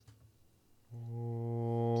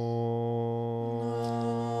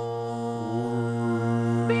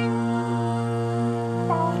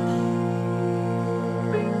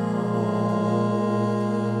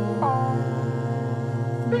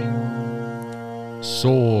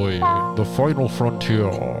Soy, the final frontier.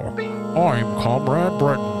 I'm Comrade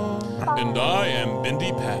Breton. And I am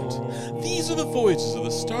Bindi Pat. These are the voyages of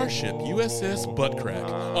the starship USS Buttcrack,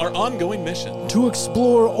 our ongoing mission. To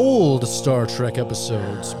explore old Star Trek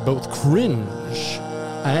episodes, both cringe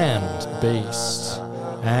and based.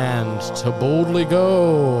 And to boldly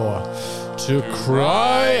go to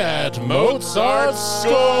cry at Mozart's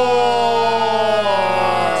score!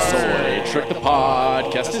 Soy Trick the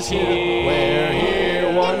Podcast is here. We're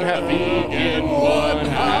here, one half vegan, one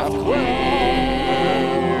half queer.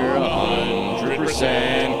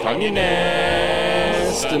 100%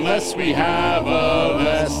 communist, unless we have a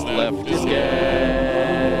less leftist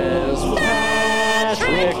guest. With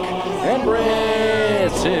Patrick and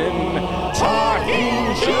Britton,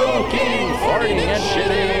 talking, joking, farting, and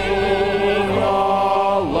shitting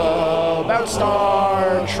all about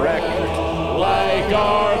Star Trek. Like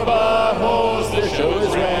our buttholes, the show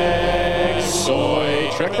is wrecked. Soy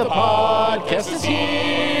Trek the Podcast is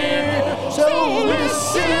here. So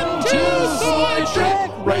listen to Soy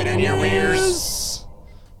Trek right in your ears.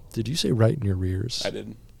 Did you say right in your ears? I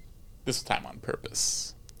did. This time on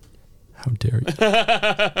purpose. How dare you?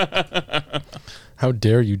 How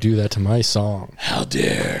dare you do that to my song? How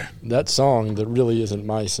dare. That song that really isn't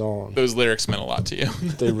my song. Those lyrics meant a lot to you.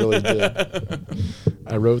 They really did.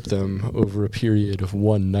 I wrote them over a period of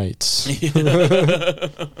one nights.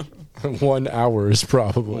 1 hours,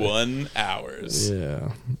 probably. 1 hours.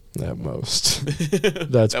 Yeah, at most.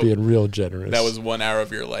 That's being real generous. That was 1 hour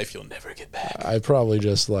of your life you'll never get back. I probably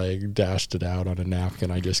just like dashed it out on a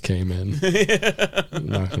napkin. I just came in. I'm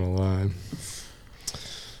not gonna lie.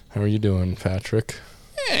 How are you doing, Patrick?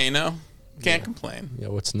 Yeah, you know, can't complain. Yeah,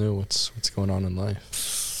 what's new? What's going on in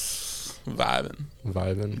life? Vibing.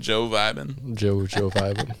 Joe vibing. Joe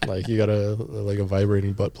vibing. Like you got a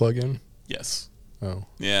vibrating butt plug in? Yes. Oh.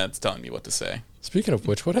 Yeah, it's telling me what to say. Speaking of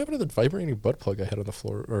which, what happened to the vibrating butt plug I had on the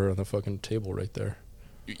floor or on the fucking table right there?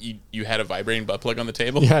 You had a vibrating butt plug on the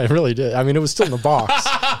table? Yeah, I really did. I mean, it was still in the box.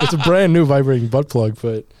 It's a brand new vibrating butt plug,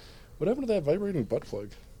 but what happened to that vibrating butt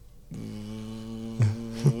plug?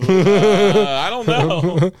 I don't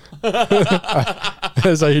know.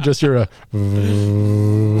 As I just hear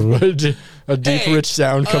a deep, rich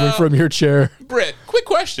sound coming from your chair. Britt, quick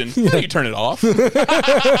question. How do you turn it off? Not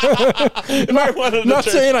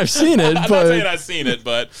saying I've seen it, I'm not saying I've seen it,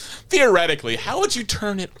 but theoretically, how would you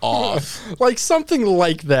turn it off? Like something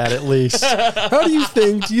like that, at least. How do you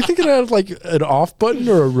think? Do you think it had like an off button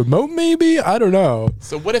or a remote, maybe? I don't know.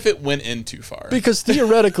 So what if it went in too far? Because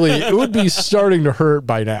theoretically, it would be starting to hurt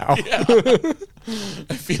by now. Yeah.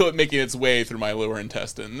 I feel it making its way through my lower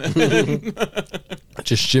intestine.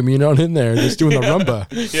 Just shimmying on in there, just doing the rumba.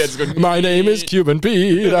 Yeah, it's going. My name is Cuban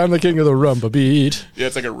Pete. I'm the king of the rumba beat. Yeah,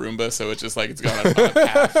 it's like a Roomba, so it's just like it's going on a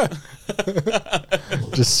path.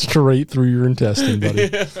 Just straight through your intestine, buddy.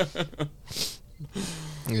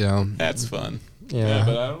 Yeah. That's fun. Yeah.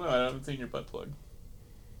 But I don't know. I haven't seen your butt plug.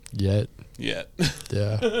 Yet. Yeah.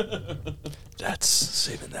 That's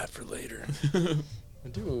saving that for later. I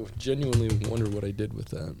do genuinely wonder what I did with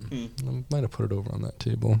that. I might have put it over on that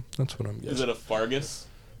table. That's what I'm guessing. Is it a Fargus?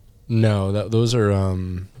 No, those are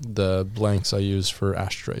the blanks I use for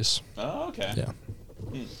ashtrays. Oh, okay. Yeah.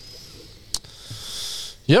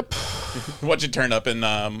 Yep. What'd you turn up in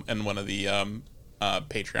one of the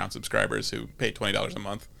Patreon subscribers who pay $20 a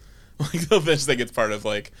month? Like they'll think it's part of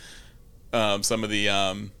like some of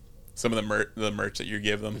the merch that you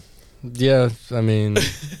give them. Yeah, I mean,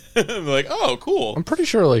 they're like, oh, cool. I'm pretty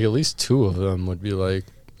sure like at least 2 of them would be like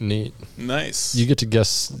neat. Nice. You get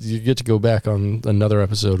to go back on another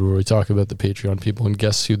episode where we talk about the Patreon people and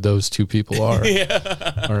guess who those 2 people are.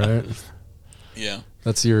 Yeah. All right. Yeah.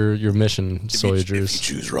 That's your mission, Soyagers. If you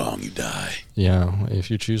choose wrong, you die. Yeah. If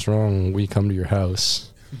you choose wrong, we come to your house.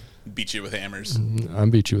 Beat you with hammers. I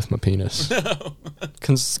beat you with my penis.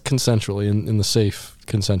 Consensually, in the safe,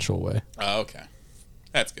 consensual way. Oh, okay.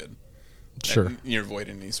 That's good. Sure. You're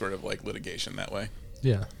avoiding any sort of like litigation that way.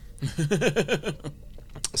 Yeah.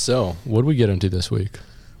 So, what did we get into this week?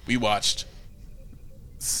 We watched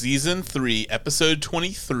Season 3, Episode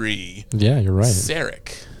 23. Yeah, you're right.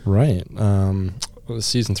 Sarek. Right.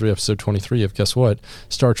 Season 3, Episode 23 of, guess what?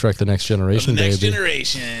 Star Trek The Next Generation, Next baby.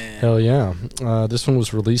 Generation. Hell yeah. This one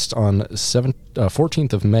was released on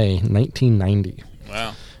 14th of May, 1990.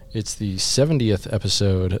 Wow. It's the 70th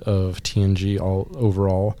episode of TNG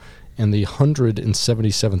overall, and the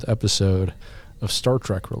 177th episode of Star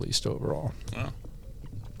Trek released overall. Wow.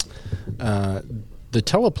 The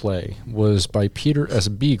teleplay was by Peter S.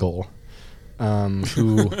 Beagle,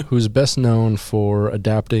 who's best known for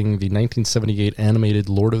adapting the 1978 animated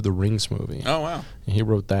Lord of the Rings movie. Oh, wow. And he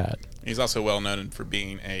wrote that. He's also well known for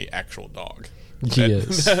being a actual dog. He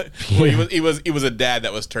is. Well, he was a dad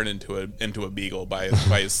that was turned into a beagle by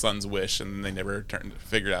his son's wish, and they never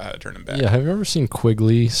figured out how to turn him back. Yeah, have you ever seen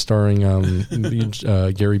Quigley starring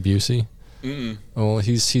Gary Busey? Mm-mm. Well,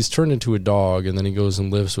 he's turned into a dog, and then he goes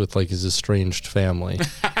and lives with like his estranged family.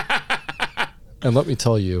 And let me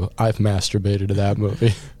tell you, I've masturbated to that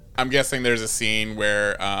movie. I'm guessing there's a scene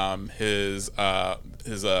where his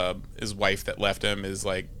wife that left him is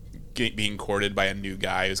like being courted by a new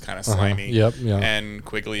guy who's kind of slimy. Yep. Yeah. And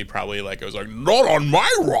Quigley probably like goes like, "Not on my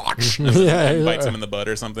watch." Yeah, bites him in the butt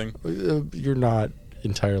or something. You're not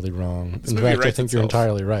entirely wrong. This In movie fact, I writes think you're itself.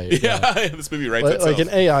 entirely right. Yeah, this movie writes itself. Like an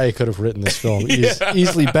AI could have written this film Yeah.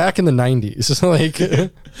 easily back in the 90s, like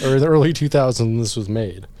or the early 2000s when this was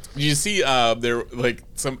made. You see,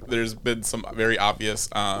 there's been some very obvious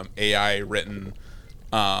AI written,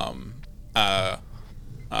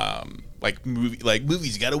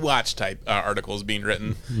 movies you gotta watch type articles being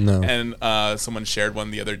written. No. And someone shared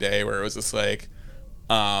one the other day where it was just like,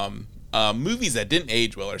 movies that didn't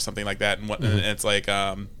age well or something like that, and and it's like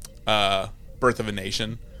Birth of a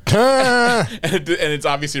Nation. and it's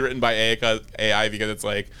obviously written by AI because it's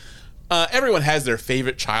like everyone has their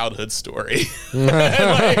favorite childhood story.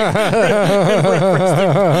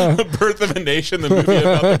 Birth of a Nation, the movie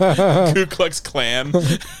about the Ku Klux Klan.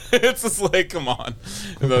 It's just like, come on.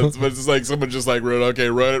 It's just like someone just like wrote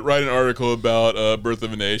an article about Birth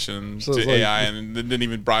of a Nation So to it's like- AI and didn't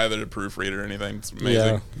even bother to proofread it or anything. It's amazing.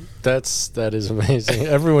 Yeah, that is amazing.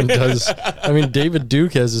 Everyone does. I mean, David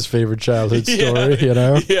Duke has his favorite childhood story. You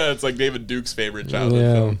know. Yeah, it's like David Duke's favorite childhood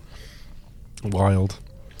Yeah. film. Wild.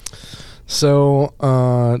 So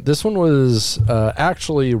this one was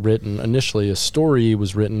actually written initially. A story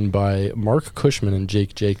was written by Mark Cushman and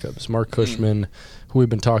Jake Jacobs. Mark Cushman, who we've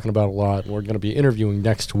been talking about a lot, and we're going to be interviewing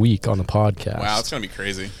next week on the podcast. Wow, it's gonna be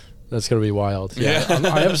crazy. That's going to be wild. Yeah,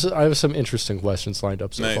 I have some interesting questions lined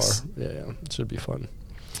up so Nice. far. Yeah, it should be fun.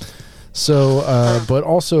 So, but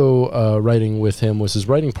also writing with him was his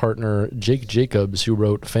writing partner, Jake Jacobs, who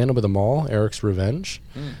wrote Phantom of the Mall, Eric's Revenge,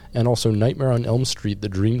 and also Nightmare on Elm Street, The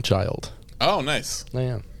Dream Child. Oh, nice. Oh,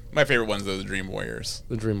 yeah. My favorite one's the Dream Warriors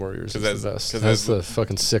The Dream Warriors is that's- the best. 'cause That's that's- the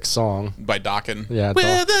fucking sick song. by Dokken. Yeah,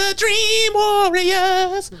 We're the Dream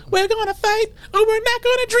Warriors. We're gonna fight, or we're not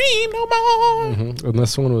gonna dream no more. And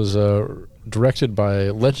this one was directed by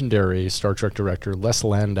legendary Star Trek director Les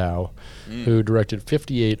Landau, who directed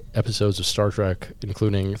 58 episodes of Star Trek,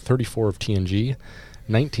 including 34 of TNG,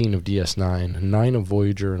 19 of DS9, 9 of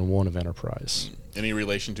Voyager, and 1 of Enterprise. Any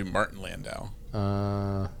relation to Martin Landau?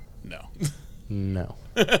 No. No.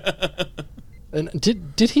 And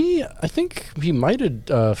did he? I think he might have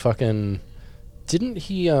Didn't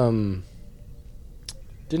he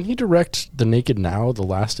direct The Naked Now, the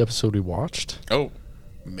last episode we watched? Oh,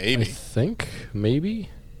 I maybe. think maybe.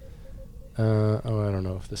 I don't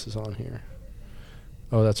know if this is on here.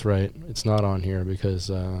 Oh, that's right. It's not on here because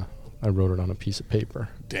I wrote it on a piece of paper.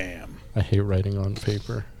 Damn. I hate writing on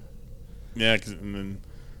paper. Yeah, and then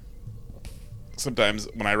sometimes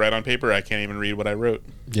when I write on paper, I can't even read what I wrote.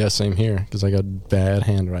 Yeah, same here because I got bad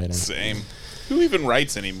handwriting. Same. Who even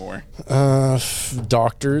writes anymore?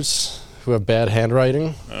 Doctors who have bad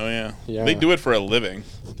handwriting. Oh, yeah. Yeah. They do it for a living.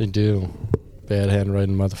 They do. Bad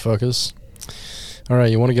handwriting motherfuckers. All right,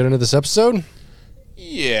 you want to get into this episode?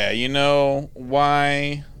 Yeah, you know,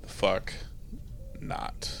 why the fuck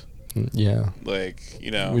not? Yeah. Like,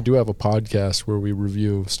 you know. We do have a podcast where we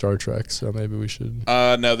review Star Trek, so maybe we should.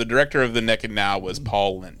 No, the director of The Naked Now was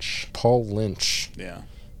Paul Lynch. Paul Lynch. Yeah.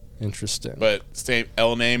 Interesting. But same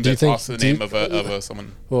L name, Do you but think- also the do you- name of a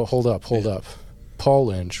someone. Well, hold up. Paul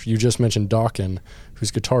Lynch. You just mentioned Dokken,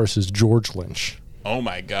 whose guitarist is George Lynch. Oh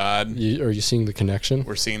my God. Are you seeing the connection?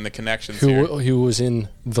 We're seeing the connections here. Who was in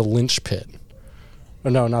the Lynch Pit? Oh,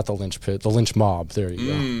 no, not the Lynch Pit. The Lynch Mob. There you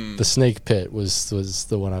go. The Snake Pit was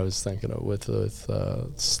the one I was thinking of with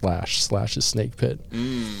Slash. Slash's Snake Pit.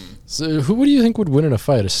 So what do you think would win in a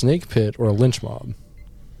fight, a Snake Pit or a Lynch Mob?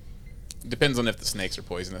 Depends on if the snakes are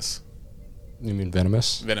poisonous. You mean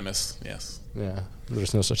venomous? Venomous, yes. Yeah.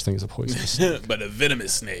 There's no such thing as a poisonous snake. But a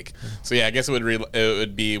venomous snake. So yeah, I guess it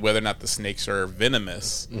would be whether or not the snakes are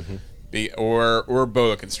venomous, or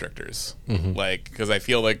boa constrictors. Like, because I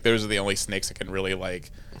feel like those are the only snakes that can really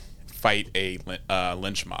like fight a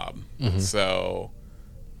lynch mob. So,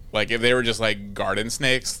 like, if they were just like garden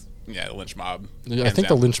snakes, yeah, the lynch mob. Yeah, I hands think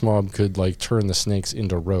the down. Lynch Mob could like turn the snakes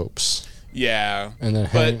into ropes Yeah, and then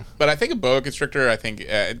hang but I think a boa constrictor. I think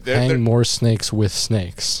more snakes with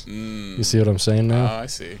snakes. You see what I'm saying now? I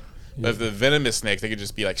see. But if the venomous snakes, they could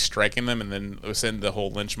just be like striking them, and then send the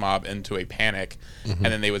whole lynch mob into a panic, and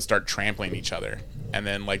then they would start trampling each other, and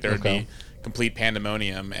then like there would be complete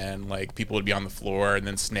pandemonium, and like people would be on the floor, and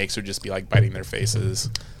then snakes would just be like biting their faces.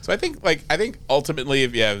 So I think ultimately,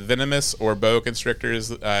 if you have venomous or boa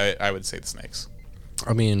constrictors, I would say the snakes.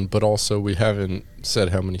 I mean, but also we haven't said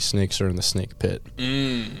how many snakes are in the snake pit.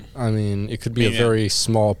 I mean, it could be a very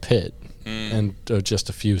small pit and just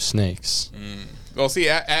a few snakes. Well, see,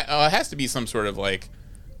 it has to be some sort of like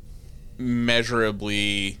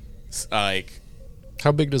measurably like.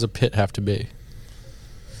 How big does a pit have to be?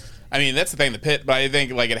 I mean, that's the thing, the pit. But I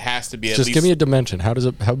think like it has to be at least. Just give me a dimension.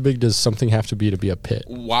 How big does something have to be a pit?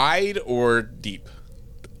 Wide or deep?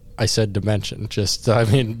 I said dimension. Just, I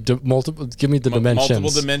mean, multiple. Give me the dimensions.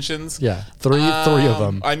 Multiple dimensions. Yeah, three of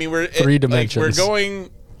them. I mean, three dimensions. Like, we're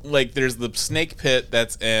going like there's the snake pit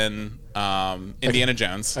that's in Indiana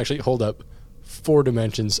Jones. Actually, hold up. 4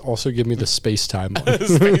 dimensions. Also, give me the space time.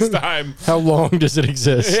 Space time. How long does it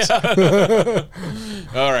exist? Yeah.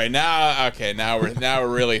 All right, now we're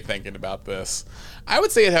really thinking about this. I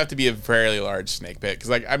would say it'd have to be a fairly large snake pit because,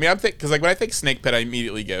 like, I mean, when I think snake pit, I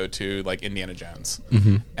immediately go to like Indiana Jones,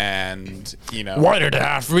 and you know, why did it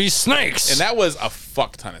have to be snakes? And that was a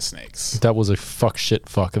fuck ton of snakes. That was a fuck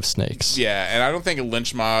of snakes. Yeah, and I don't think a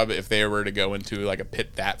lynch mob, if they were to go into like a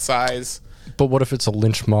pit that size. But what if it's a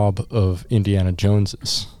lynch mob of Indiana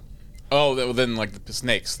Joneses? Oh, then like the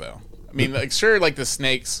snakes, though. I mean, like sure, like the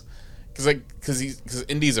snakes. Because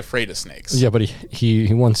Indy's afraid of snakes. Yeah, but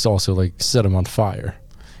he wants to also like set them on fire.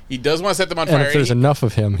 He does want to set them on fire. And if there's enough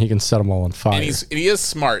of him, he can set them all on fire. And he is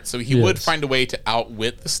smart, so he would find a way to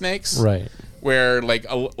outwit the snakes. Right. Where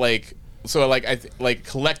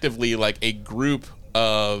collectively, like a group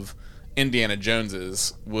of Indiana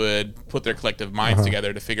Joneses would put their collective minds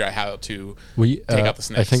together to figure out how to take out the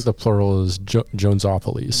snakes. I think the plural is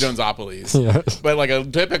Jonesopolis. Yeah. But like a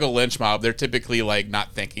typical lynch mob, they're typically like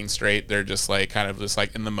not thinking straight. They're just like kind of just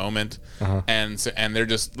like in the moment, and they're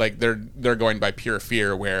just like they're going by pure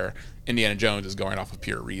fear, where Indiana Jones is going off of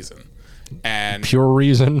pure reason. And pure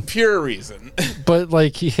reason. But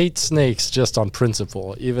like he hates snakes just on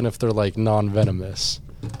principle, even if they're like non-venomous.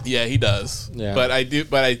 Yeah, he does. Yeah. But I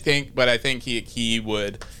think he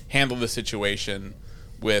would handle the situation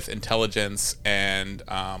with intelligence and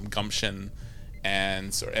gumption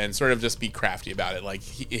and sort of just be crafty about it. Like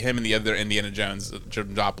him and the other Indiana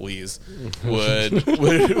Jonesopolis would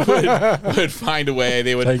find a way.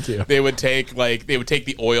 They would take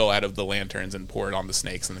the oil out of the lanterns and pour it on the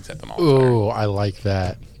snakes and then set them all on fire. Oh, I like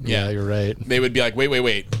that. Yeah, you're right. They would be like,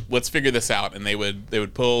 wait, let's figure this out, and they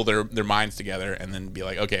would pull their minds together and then be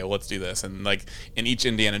like, okay, well, let's do this. And like, and each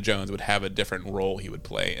Indiana Jones would have a different role he would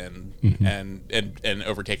play and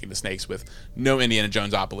overtaking the snakes with no Indiana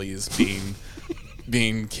Jonesopolis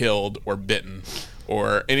being killed or bitten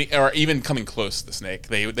or even coming close to the snake.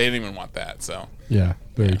 They didn't even want that. So yeah,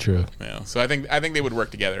 very true. Yeah. So I think they would work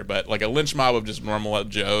together, but like a lynch mob of just normal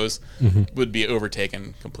Joes would be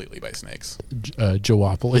overtaken completely by snakes.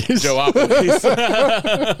 Joeopolis.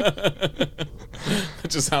 It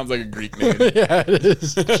just sounds like a Greek name. Yeah, it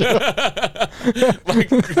is. Like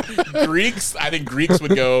Greeks, I think Greeks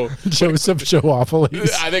would go Joseph Joeopolis.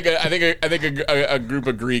 I think a group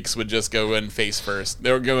of Greeks would just go in face first.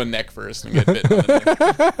 They would go in neck first and get bitten on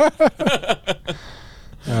the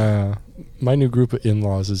neck. My new group of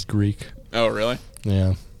in-laws is Greek. Oh, really?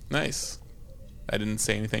 Yeah. Nice. I didn't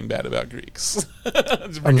say anything bad about Greeks.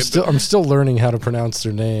 I'm still learning how to pronounce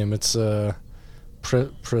their name. It's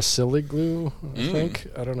Prasiliglu, I think.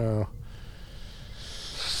 I don't know.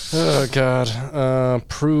 Oh God.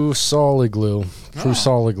 Prusaliglu.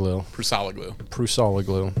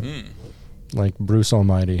 Like Bruce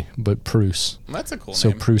Almighty, but Prus. That's a cool name.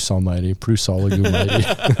 So Prus Almighty, Prusaligu Mighty.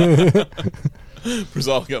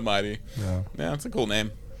 Prusaligu Mighty. Yeah, that's a cool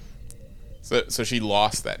name. So she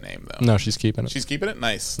lost that name though. No, she's keeping it. She's keeping it.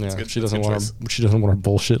 Nice. Yeah, good. She doesn't want her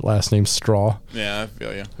bullshit last name Straw. Yeah, I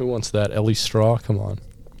feel you. Who wants that? Ellie Straw? Come on.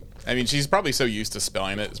 I mean, she's probably so used to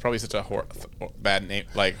spelling it. It's probably such a bad name,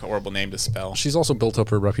 like horrible name to spell. She's also built up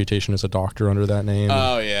her reputation as a doctor under that name.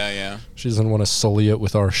 Oh yeah. She doesn't want to sully it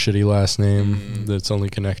with our shitty last name that's only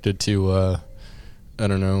connected to I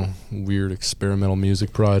don't know, weird experimental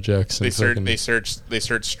music projects. They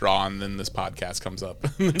search straw, and then this podcast comes up.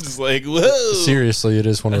 They're just like, whoa. Seriously, it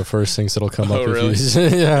is one of the first things that'll come up. Really?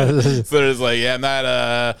 Yeah. So there's like, yeah, I'm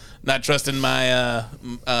not trusting my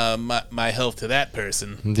health to that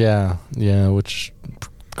person. Yeah, which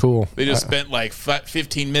cool. They just spent like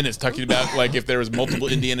 15 minutes talking about like if there was multiple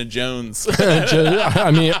Indiana Jones. I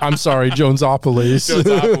mean, I'm sorry, Jonesopolis.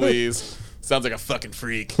 Jonesopolis. Sounds like a fucking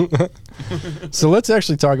freak. So let's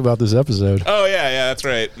actually talk about this episode. Oh, yeah, that's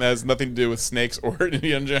right. That has nothing to do with snakes or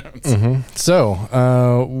Indiana Jones.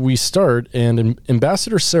 So we start, and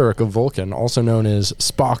Ambassador Sarek of Vulcan, also known as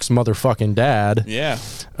Spock's motherfucking dad, Yeah.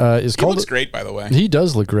 is He called. looks great, by the way. He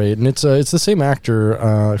does look great, and it's the same actor.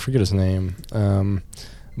 I forget his name,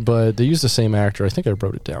 but they use the same actor. I think I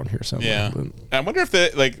wrote it down here somewhere. Yeah. But I wonder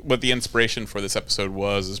if what the inspiration for this episode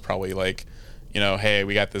was is probably like, hey,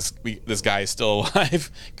 we got this guy is still alive.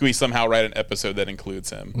 Can we somehow write an episode that includes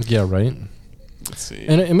him? yeah, right. Let's see.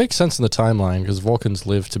 And it makes sense in the timeline because Vulcans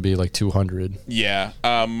live to be like 200. Yeah.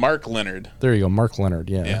 Mark Leonard. There you go, Mark Leonard.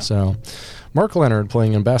 Yeah. Yeah. So, Mark Leonard,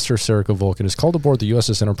 playing Ambassador Sarek of Vulcan, is called aboard the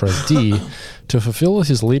USS Enterprise D to fulfill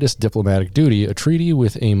his latest diplomatic duty, a treaty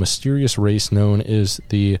with a mysterious race known as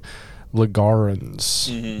the Ligarans.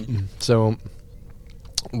 Mm-hmm. So,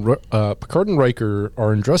 Picard and Riker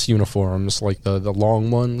are in dress uniforms, like the long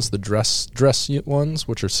ones, the dress ones,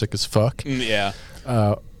 which are sick as fuck. Yeah.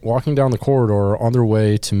 Walking down the corridor on their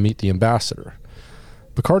way to meet the ambassador.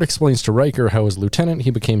 Picard explains to Riker how as lieutenant he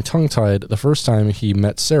became tongue-tied the first time he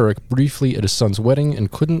met Sarek briefly at his son's wedding and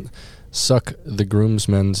couldn't suck the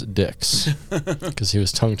groomsmen's dicks because he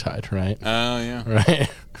was tongue-tied, right? Oh, yeah. Right.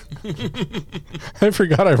 I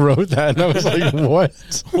forgot I wrote that, and I was like,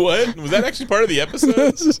 what? What? Was that actually part of the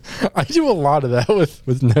episode? I do a lot of that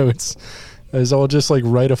with notes. Is I'll just like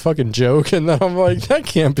write a fucking joke and then I'm like, that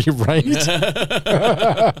can't be right.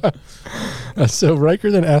 So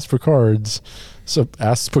Riker then asks Picard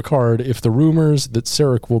if the rumors that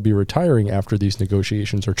Sarek will be retiring after these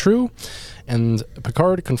negotiations are true, and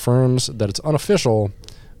Picard confirms that it's unofficial,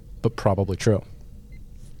 but probably true.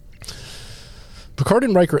 Picard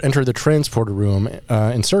and Riker enter the transporter room,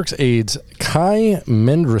 and Sarek's aides Kai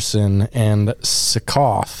Mendelsohn and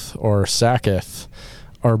Saketh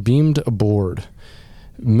are beamed aboard.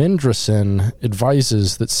 Mendelsohn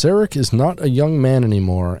advises that Sarek is not a young man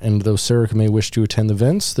anymore, and though Sarek may wish to attend the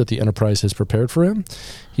events that the Enterprise has prepared for him,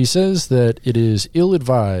 he says that it is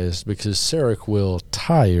ill-advised because Sarek will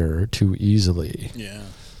tire too easily. Yeah.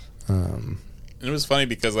 And it was funny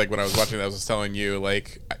because, like, when I was watching that, I was telling you,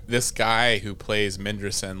 like, this guy who plays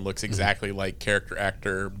Mendelsohn looks exactly like character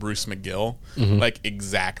actor Bruce McGill. Like,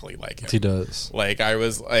 exactly like him. He does. Like, I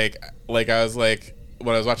was like,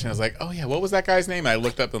 when I was watching, I was like, oh, yeah, what was that guy's name? And I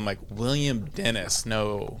looked up and I'm like, William Dennis.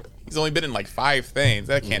 No, he's only been in, like, 5 things.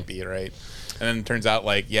 That can't be right. And then it turns out,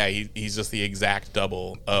 like, yeah, he's just the exact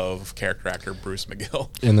double of character actor Bruce McGill.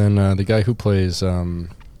 And then the guy who plays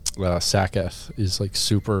Saketh is like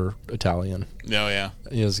super Italian. No, yeah.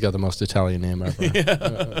 He's got the most Italian name ever.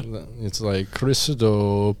 It's like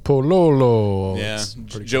Cristo Pololo. Yeah,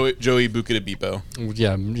 Joey Bucadabipo.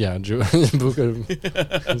 Yeah.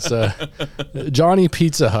 It's Johnny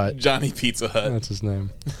Pizza Hut. Johnny Pizza Hut. That's his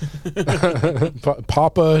name.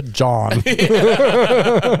 Papa John.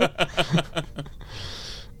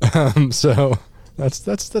 So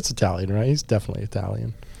that's Italian, right? He's definitely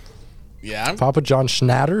Italian. Yeah, Papa John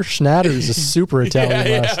Schnatter. Schnatter is a super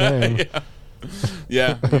Italian last name.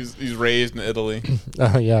 Yeah, he's raised in Italy.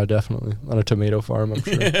 Yeah, definitely on a tomato farm. I'm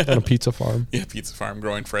sure on a pizza farm. Yeah, pizza farm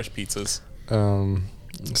growing fresh pizzas.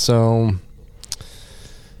 So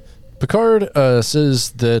Picard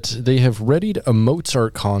says that they have readied a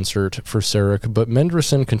Mozart concert for Sarek, but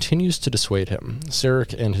Mendelsohn continues to dissuade him.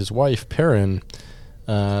 Sarek and his wife Perrin,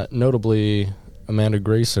 notably Amanda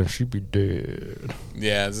Grayson, she'd be dead.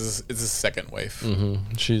 Yeah, it's his second wife.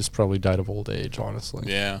 She's probably died of old age,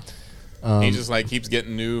 honestly. Yeah, he just like keeps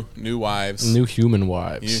getting new wives, new human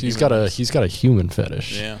wives. He's got a human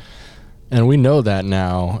fetish. Yeah, and we know that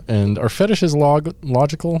now. And are fetishes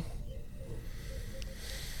logical?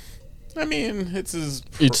 I mean, it's his.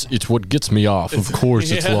 It's what gets me off. Of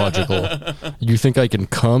course, it's logical. You think I can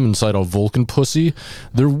come inside a Vulcan pussy?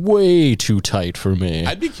 They're way too tight for me.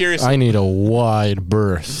 I'd be curious. I need a wide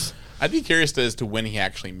berth. I'd be curious as to when he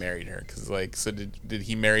actually married her, because so did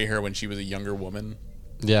he marry her when she was a younger woman?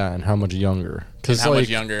 Yeah, and how much younger? Much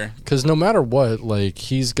younger? Because no matter what, like,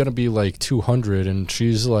 he's gonna be like 200, and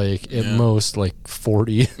she's like at most like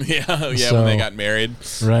 40. Yeah, when they got married.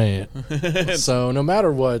 Right. So no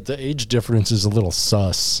matter what, the age difference is a little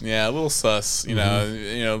sus. Yeah, a little sus. You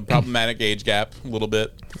know, problematic age gap, a little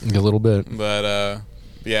bit. A little bit. But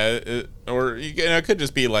yeah, it could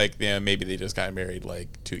just be like, maybe they just got married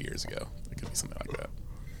like 2 years ago. It could be something like that.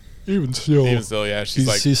 Even still, yeah.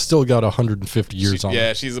 She's still got 150 years on.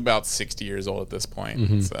 Yeah, she's about 60 years old at this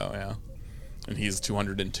point. So yeah, and he's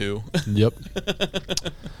 202. Yep.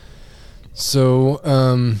 So,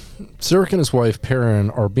 Sarek and his wife, Perrin,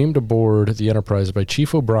 are beamed aboard the Enterprise by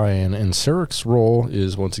Chief O'Brien, and Sarek's role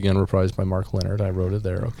is once again reprised by Mark Leonard. I wrote it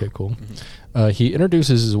there. Okay, cool. He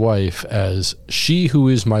introduces his wife as she who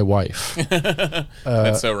is my wife.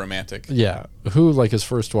 That's so romantic. Yeah, who, like his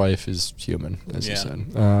first wife, is human, as he said.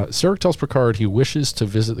 Sarek tells Picard he wishes to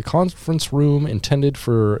visit the conference room intended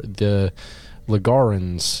for the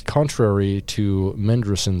Ligarans, contrary to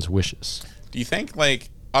Mendelssohn's wishes. Do you think, like,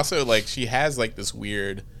 also, like, she has, like, this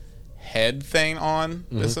weird head thing on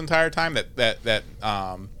this entire time that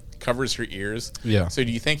covers her ears? Yeah. So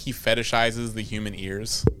do you think he fetishizes the human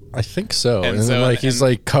ears? I think so. And And, so- then, like, he's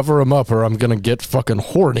and- like, cover them up or I'm going to get fucking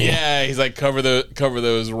horny. Yeah, he's like, cover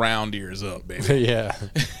those round ears up, baby. Yeah.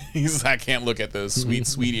 He's like, I can't look at those sweet,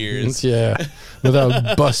 sweet ears. Yeah.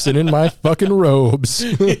 Without busting in my fucking robes.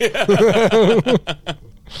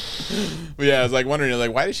 But yeah, I was like wondering,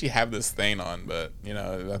 like, why does she have this thing on? But you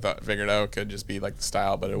know, figured out it could just be like the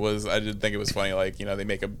style. But I did think it was funny. Like, you know, they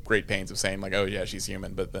make a great pains of saying like, oh yeah, she's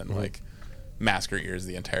human, but then like mask her ears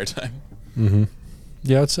the entire time.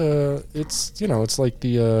 Yeah, it's you know, it's like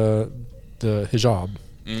the hijab.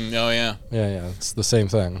 Oh yeah, Yeah, it's the same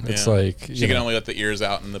thing. It's Yeah. like she can only let the ears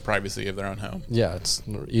out in the privacy of their own home. yeah, it's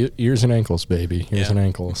ears and ankles, baby. Ears Yeah. and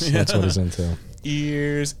ankles. That's what he's into.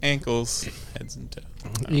 Ears, ankles, heads, and toes.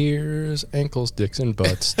 Ears, ankles, dicks and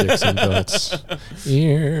butts, dicks and butts.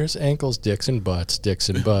 Ears, ankles, dicks and butts, dicks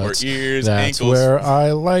and butts. Or ears, That's ankles. where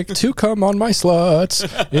I like to come on my sluts.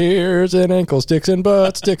 Ears and ankles, dicks and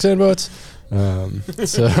butts, dicks and butts.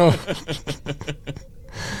 So,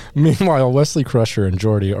 meanwhile, Wesley Crusher and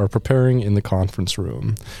Geordi are preparing in the conference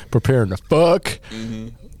room, preparing to fuck.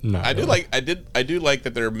 No, I do like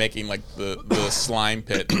that they're making like the slime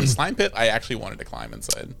pit. The slime pit, I actually wanted to climb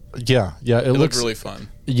inside. Yeah, it It looked looks really fun.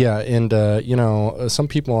 Yeah, and you know, some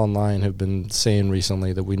people online have been saying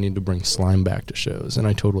recently that we need to bring slime back to shows, and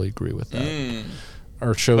I totally agree with that.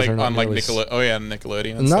 Our shows Like are not on like really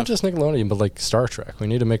Nickelodeon. And not stuff. just Nickelodeon, but like Star Trek. We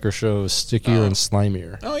need to make our shows stickier and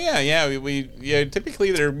slimier. Oh yeah. We typically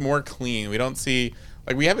they're more clean. We don't see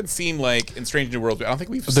like we haven't seen like in Strange New Worlds. I don't think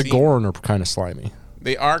we've The seen. Gorn are kind of slimy.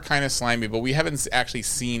 They are kind of slimy, but we haven't actually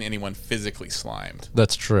seen anyone physically slimed.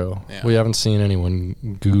 That's true. Yeah. We haven't seen anyone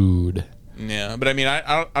gooed. Yeah, but I mean,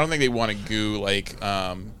 I don't think they want to goo like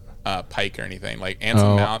Pike or anything like Anson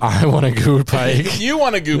Mount. I want a goo Pike. You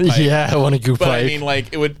want to goo Pike? Yeah, I want a goo But Pike. I mean,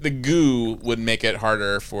 like the goo would make it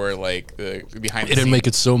harder for like the behind the It'd scenes. make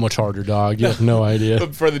it so much harder, dog. You have no idea.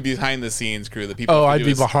 But for the behind the scenes crew, the people. Oh, who I'd do be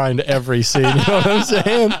his- behind every scene. You know what I'm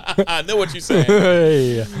saying? I know what you're saying.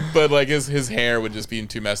 Hey. But like his hair would just be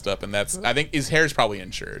too messed up, and I think his hair's probably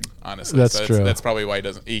insured. Honestly, That's so true. That's probably why he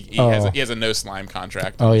doesn't. He has a no slime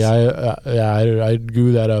contract. Oh yeah, I'd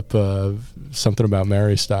goo that up. Something about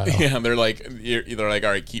Mary style. Yeah, they're like all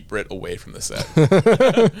right, keep Britt away from the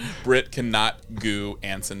set. Britt cannot goo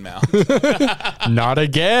Anson Mount. Not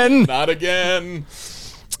again. Not again.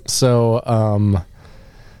 So,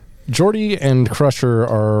 Geordi and Crusher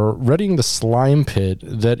are readying the slime pit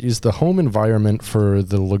that is the home environment for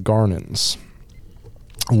the Ligarnans.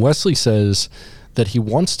 Wesley says that he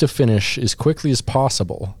wants to finish as quickly as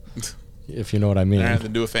possible, if you know what I mean. I have to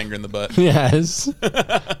do a finger in the butt. Yes.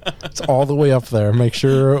 It's all the way up there. Make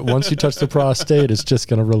sure once you touch the prostate, it's just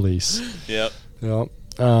going to release. Yep. Yep.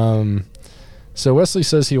 So Wesley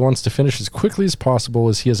says he wants to finish as quickly as possible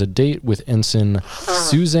as he has a date with Ensign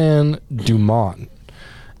Suzanne Dumont,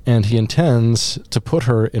 and he intends to put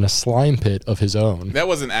her in a slime pit of his own. That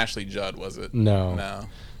wasn't Ashley Judd, was it?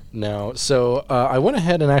 No. So I went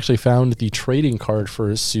ahead and actually found the trading card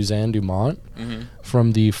for Suzanne Dumont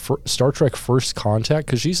from the Star Trek First Contact,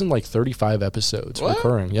 because she's in like 35 episodes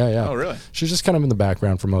recurring. Yeah. Oh, really? She's just kind of in the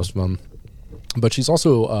background for most of them. But she's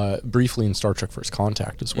also briefly in Star Trek First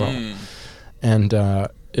Contact as well. And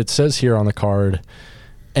it says here on the card,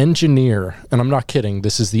 engineer, and I'm not kidding,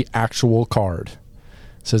 this is the actual card.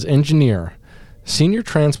 It says engineer, senior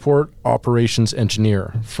transport operations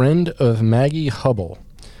engineer, friend of Maggie Hubble,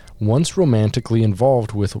 once romantically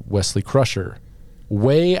involved with Wesley Crusher,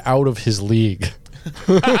 way out of his league.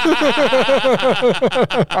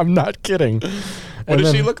 I'm not kidding. What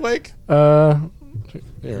does she look like? Here.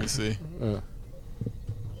 Let me see. Let's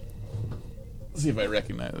see if I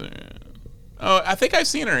recognize her. Oh, I think I've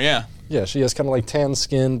seen her, yeah. Yeah, she has kind of like tan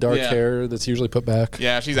skin, dark Yeah. hair that's usually put back.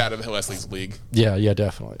 Yeah, she's out of Wesley's league. Yeah,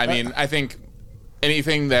 definitely. I mean, I think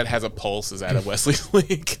anything that has a pulse is out of Wesley's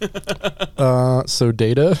league. So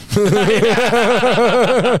Data.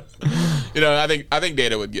 You know, I think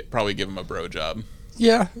Data would probably give him a bro job.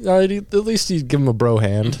 Yeah, at least he'd give him a bro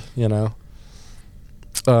hand, you know.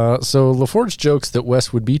 So LaForge jokes that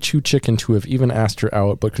Wes would be too chicken to have even asked her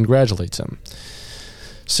out, but congratulates him.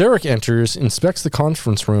 Sarek enters, inspects the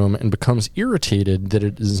conference room, and becomes irritated that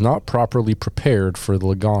it is not properly prepared for the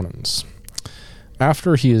Laganans.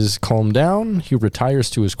 After he is calmed down, he retires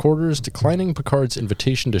to his quarters, declining Picard's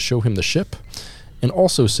invitation to show him the ship, and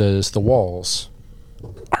also says the walls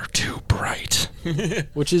are too bright.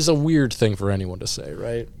 Which is a weird thing for anyone to say,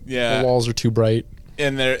 right? Yeah. The walls are too bright.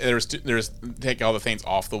 And there's take all the things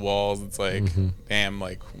off the walls. It's like, damn,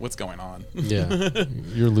 like, what's going on? Yeah.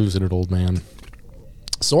 You're losing it, old man.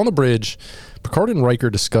 So on the bridge, Picard and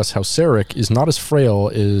Riker discuss how Sarek is not as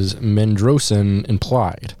frail as Mendrosin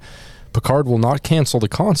implied. Picard will not cancel the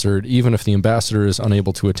concert even if the ambassador is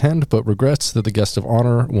unable to attend, but regrets that the guest of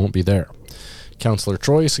honor won't be there. Counselor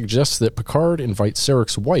Troy suggests that Picard invite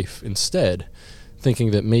Sarek's wife instead,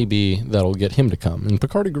 thinking that maybe that'll get him to come. And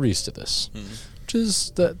Picard agrees to this, which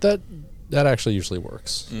is that actually usually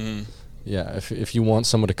works. Yeah, if you want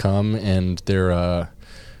someone to come and their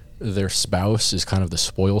spouse is kind of the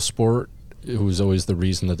spoil sport, who's always the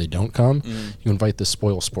reason that they don't come, you invite the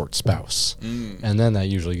spoil sport spouse, and then that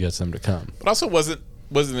usually gets them to come. But also, wasn't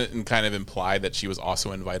it kind of implied that she was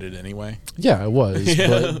also invited anyway? Yeah, it was.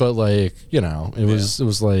 But like, you know, it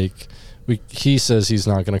was like he says he's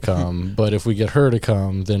not going to come, but if we get her to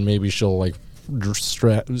come, then maybe she'll like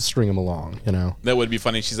string him along, you know. That would be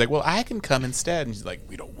funny. She's like, well, I can come instead. And she's like,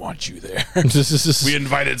 we don't want you there. We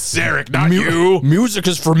invited Sarek, not you. Music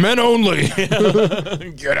is for men only.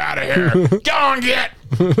 Get out of here. Go on, get.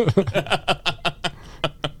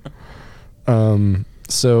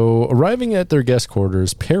 So arriving at their guest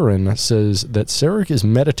quarters, Perrin says that Sarek is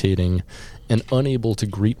meditating and unable to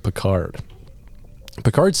greet Picard.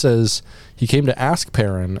 Picard says he came to ask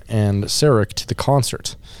Perrin and Sarek to the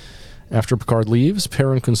concert. After Picard leaves,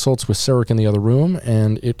 Perrin consults with Sarek in the other room,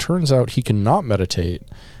 and it turns out he cannot meditate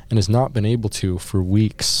and has not been able to for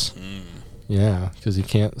weeks. Yeah, because he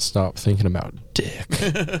can't stop thinking about dick.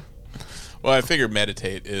 Well, I figure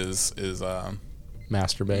meditate is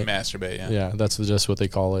Masturbate. Masturbate, yeah. Yeah, that's just what they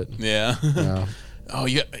call it. Yeah. Yeah.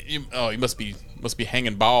 You must be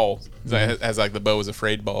hanging balls. As like the bow is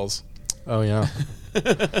afraid balls. Oh yeah.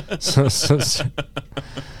 so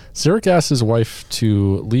Sarek asks his wife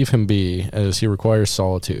to leave him be as he requires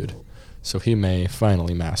solitude, so he may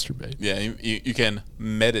finally masturbate. Yeah, you can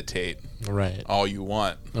meditate. Right. All you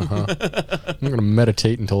want. I'm going to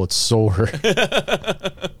meditate until it's sore.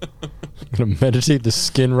 I'm going to meditate the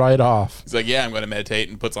skin right off. He's like, yeah, I'm going to meditate,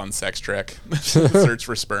 and puts on Sex Trek. Search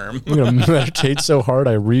for sperm. I'm going to meditate so hard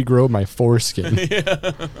I regrow my foreskin.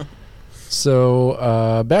 Yeah.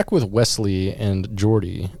 So back with Wesley and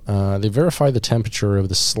Geordi, they verify the temperature of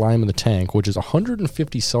the slime in the tank, which is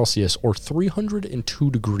 150 Celsius or 302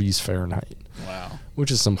 degrees Fahrenheit. Wow.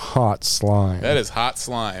 Which is some hot slime. That is hot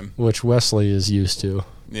slime. Which Wesley is used to.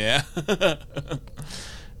 Yeah.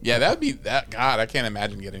 Yeah, that would be that. God, I can't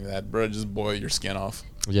imagine getting that, bro. Just boil your skin off.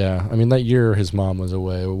 Yeah, I mean that year his mom was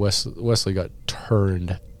away. Wesley got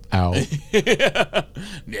turned out.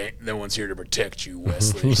 No one's here to protect you,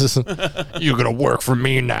 Wesley. You're gonna work for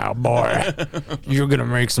me now, boy. You're gonna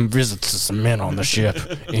make some visits to some men on the ship,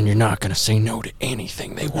 and you're not gonna say no to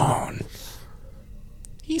anything they want.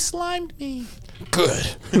 He slimed me.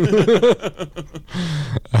 Good.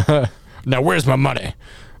 Now where's my money?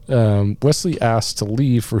 Wesley asks to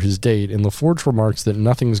leave for his date, and LaForge remarks that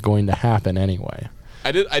nothing's going to happen anyway.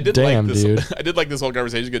 I did Damn, like this. dude. I did like this whole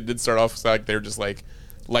conversation. It did start off like they're just like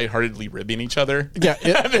lightheartedly ribbing each other. Yeah,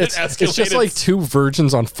 it's just like two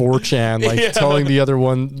virgins on 4chan, like telling the other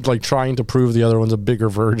one, like trying to prove the other one's a bigger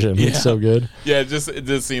virgin. Yeah. It's so good. Yeah, it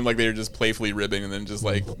just seemed like they were just playfully ribbing and then just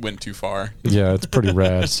like went too far. Yeah, it's pretty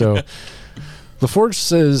rad. So LaForge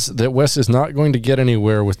says that Wes is not going to get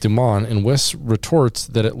anywhere with Dumont, and Wes retorts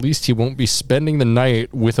that at least he won't be spending the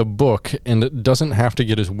night with a book and doesn't have to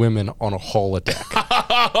get his women on a holodeck.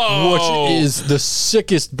 Which is the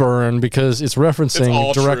sickest burn because it's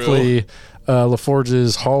referencing directly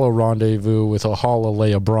LaForge's holo rendezvous with a holo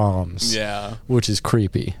Leia Brahms. Yeah. Which is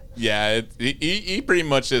creepy. Yeah, he pretty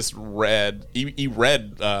much just read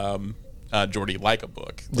Geordi like a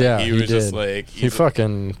book. Like, yeah, he was did. Just like he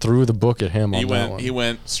fucking threw the book at him. He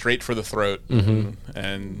went straight for the throat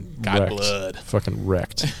and got wrecked. blood. Fucking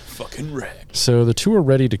wrecked. Fucking wrecked. So the two are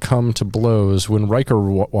ready to come to blows when Riker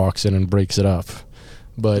walks in and breaks it up.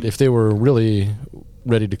 But if they were really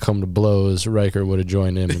ready to come to blows, Riker would have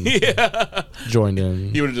joined in. And joined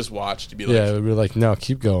in. He would have just watched. He'd be like, yeah, we'd be like, no,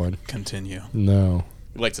 keep going. Continue. No.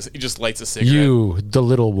 He just lights a cigarette. You, the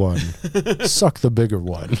little one, suck the bigger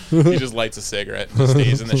one. He just lights a cigarette and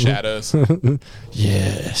stays in the shadows.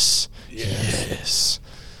 Yes.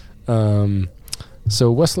 So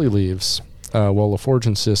Wesley leaves, while LaForge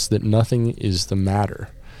insists that nothing is the matter.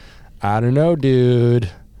 I don't know, dude.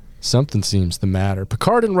 Something seems the matter.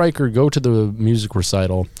 Picard and Riker go to the music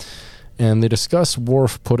recital, and they discuss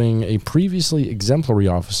Worf putting a previously exemplary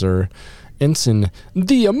officer, Ensign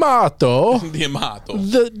D'Amato, D'Amato,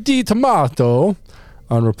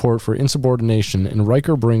 on report for insubordination, and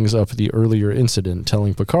Riker brings up the earlier incident,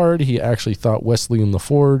 telling Picard he actually thought Wesley and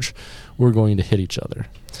LaForge were going to hit each other.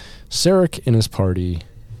 Sarek and his party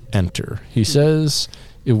enter. He says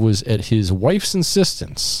it was at his wife's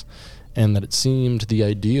insistence, and that it seemed the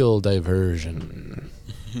ideal diversion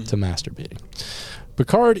to masturbating.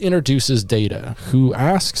 Picard introduces Data, who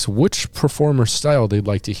asks which performer's style they'd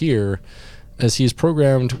like to hear, as he is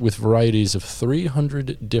programmed with varieties of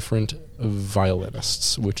 300 different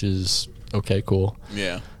violinists, which is okay, cool.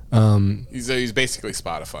 Yeah. He's basically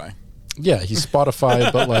Spotify. Yeah, he's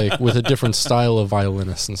Spotify, but like with a different style of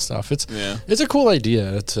violinists and stuff. It's a cool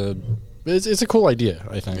idea. It's a cool idea,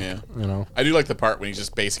 I think. Yeah. You know, I do like the part when he's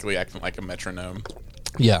just basically acting like a metronome.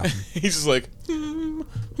 Yeah. He's just like.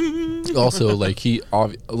 Also, like he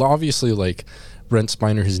obviously like. Brent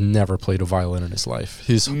Spiner has never played a violin in his life.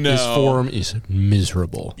 His form is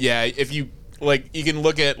miserable. Yeah, if you like, you can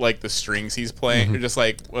look at like the strings he's playing. You're just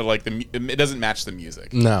like, well, like it doesn't match the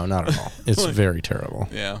music. No, not at all. It's very terrible.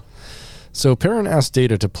 Yeah. So Perrin asks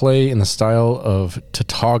Data to play in the style of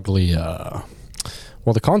Tartaglia.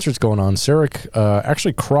 While the concert's going on, Sarek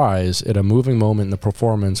actually cries at a moving moment in the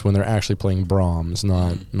performance when they're actually playing Brahms,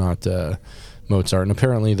 not Mozart. And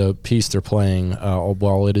apparently the piece they're playing,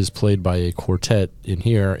 while it is played by a quartet in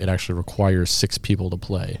here, it actually requires 6 people to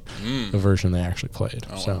play the version they actually played.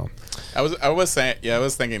 Wow. I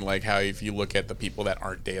was thinking like how if you look at the people that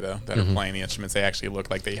aren't Data that are playing the instruments, they actually look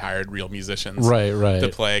like they hired real musicians to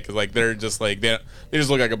play, because like they're just like they just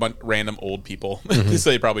look like a bunch random old people.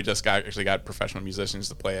 So they probably just got professional musicians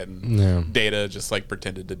to play it, and Data just like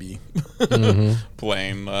pretended to be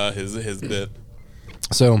playing his bit.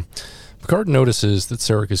 So Picard notices that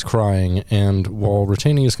Sarek is crying, and while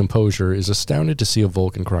retaining his composure, is astounded to see a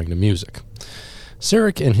Vulcan crying to music.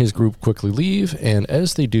 Sarek and his group quickly leave, and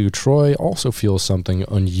as they do, Troi also feels something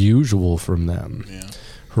unusual from them. Yeah.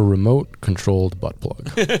 Her remote-controlled butt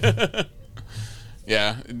plug.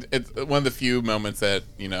 Yeah, it's one of the few moments that,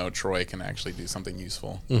 Troi can actually do something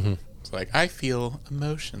useful. It's like, I feel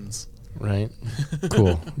emotions. Right.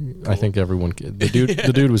 Cool. I think everyone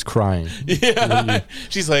the dude was crying. Yeah.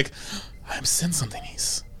 She's like, I'm sensing something.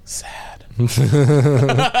 He's sad.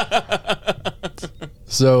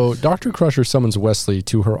 So Dr. Crusher summons Wesley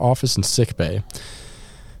to her office in sickbay,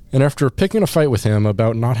 and after picking a fight with him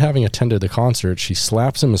about not having attended the concert, she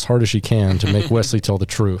slaps him as hard as she can to make Wesley tell the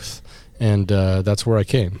truth. And that's where I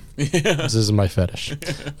came. Yeah. This is my fetish.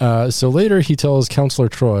 So later he tells Counselor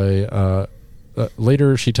Troi,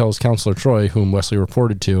 she tells Counselor Troi, whom Wesley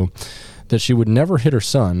reported to, that she would never hit her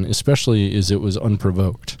son, especially as it was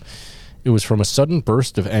unprovoked. It was from a sudden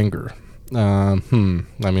burst of anger. I mean,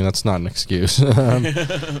 that's not an excuse.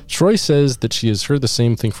 Troi says that she has heard the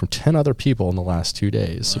same thing from 10 other people in the last 2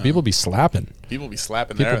 days. So people be slapping. People be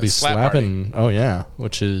slapping. People be slapping. Oh, yeah.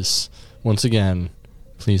 Which is, once again,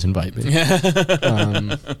 please invite me.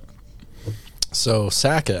 So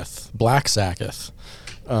Saketh, Black Saketh,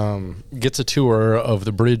 gets a tour of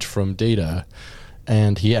the bridge from Data,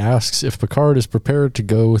 and he asks if Picard is prepared to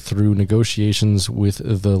go through negotiations with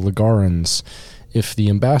the Ligarans if the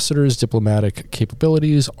ambassador's diplomatic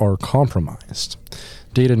capabilities are compromised.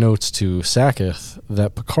 Data notes to Saketh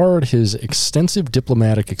that Picard has extensive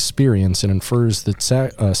diplomatic experience and infers that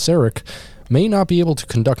Sarek may not be able to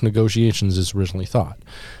conduct negotiations as originally thought.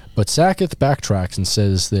 But Saketh backtracks and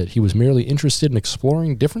says that he was merely interested in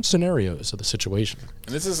exploring different scenarios of the situation.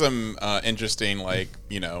 And this is some interesting,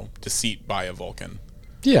 deceit by a Vulcan.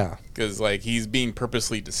 Yeah. Because, he's being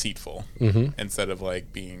purposely deceitful instead of,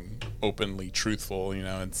 being openly truthful.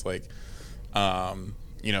 It's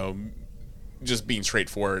just being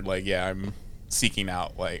straightforward. I'm seeking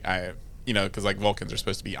out, because, Vulcans are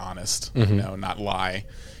supposed to be honest, not lie.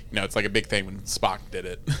 It's like a big thing when Spock did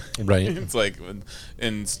it. Right. It's like,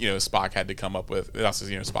 Spock had to come up with, it also,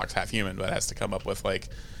 Spock's half human, but has to come up with,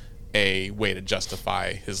 a way to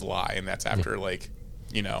justify his lie. And that's after,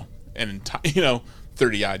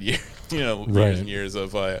 30-odd years, years and years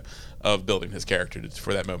of building his character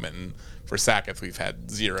for that moment. And for Sacketh, we've had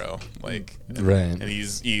 0. Like, Right. And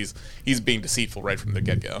he's being deceitful right from the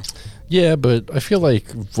get go. Yeah, but I feel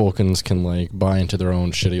like Vulcans can like buy into their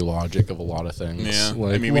own shitty logic of a lot of things. Yeah,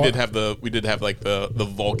 Like, I mean, we did have like the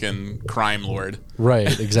Vulcan crime lord,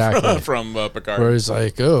 right, exactly. from Picard. Where he's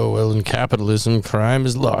like, oh well, in capitalism, crime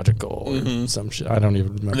is logical. Or some shit. I don't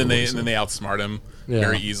even remember. And then they outsmart him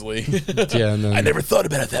very easily. Yeah, and then, I never thought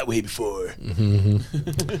about it that way before.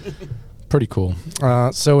 pretty cool.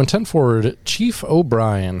 So in 10 forward, Chief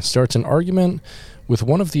O'Brien starts an argument with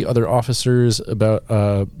one of the other officers about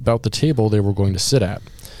the table they were going to sit at.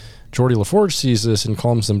 Geordi LaForge sees this and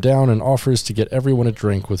calms them down and offers to get everyone a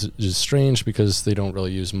drink, which is strange because they don't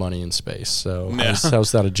really use money in space. So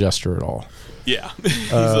how's that a gesture at all? Yeah,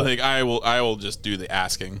 he's like, I will just do the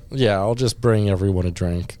asking. Yeah, I'll just bring everyone a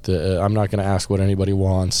drink. I'm not going to ask what anybody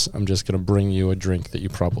wants. I'm just going to bring you a drink that you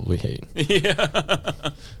probably hate.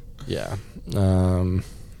 Yeah.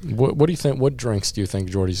 What do you think? What drinks do you think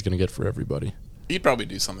Geordi's going to get for everybody? He'd probably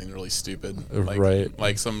do something really stupid,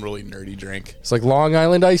 like some really nerdy drink. It's like Long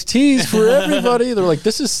Island iced teas for everybody. They're like,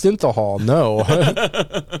 this is synthahol. No.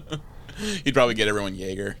 He'd probably get everyone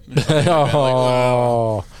Jaeger.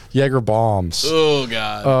 Oh, Jaeger bombs. Oh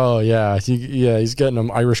God. Oh yeah, he's getting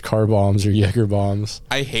them Irish car bombs or Jaeger bombs.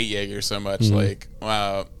 I hate Jaeger so much. Like,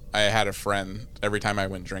 wow. I had a friend, every time I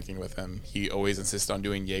went drinking with him, he always insisted on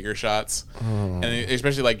doing Jaeger shots. And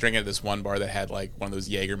especially like drinking at this one bar that had like one of those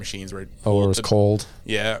Jaeger machines where it was cold.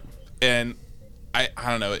 Yeah. And I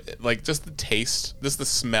don't know, like just the taste, just the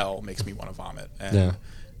smell makes me want to vomit.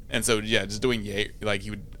 And so just doing Jaeger, like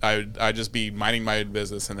I'd just be minding my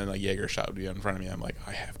business and then a Jaeger shot would be in front of me. I'm like,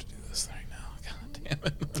 I have to do this right now. God damn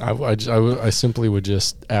it. I simply would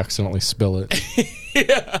just accidentally spill it.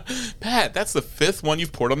 Yeah, Pat, that's the 5th one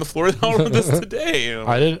you've poured on the floor of this today.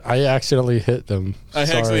 I accidentally hit them.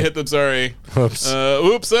 Accidentally hit them. Sorry. Oops.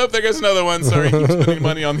 Oops. There goes another one. Sorry. Keep spending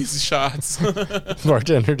money on these shots.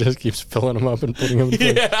 Bartender just keeps filling them up and putting them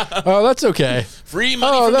in. Yeah. Oh, that's okay. Free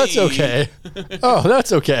money. Oh, for that's me. okay. Oh,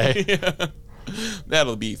 that's okay. Yeah.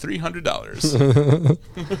 That'll be $300.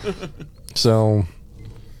 So,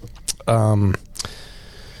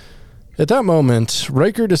 at that moment,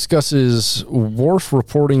 Riker discusses Worf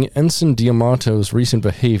reporting Ensign Diamanto's recent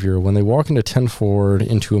behavior when they walk into 10 forward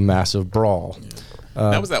into a massive brawl.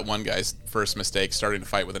 That was that one guy's first mistake, starting to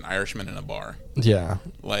fight with an Irishman in a bar. Yeah.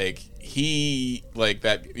 Like, starting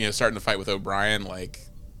to fight with O'Brien, like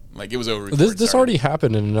it was over. This already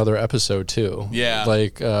happened in another episode, too. Yeah.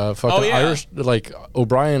 Like, Irish, like,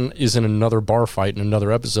 O'Brien is in another bar fight in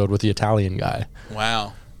another episode with the Italian guy.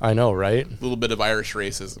 Wow. I know, right? A little bit of Irish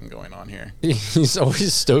racism going on here. He's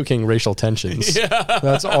always stoking racial tensions. Yeah.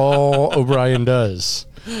 That's all O'Brien does.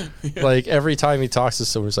 Yeah. Like, every time he talks to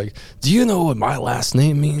someone, he's like, do you know what my last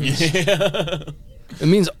name means? Yeah. It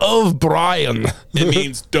means of Brian. It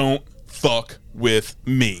means don't fuck with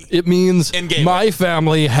me. It means my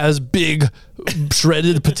family has big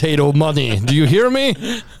shredded potato money. Do you hear me?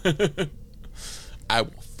 I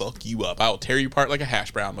will fuck you up. I will tear you apart like a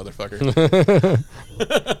hash brown, motherfucker.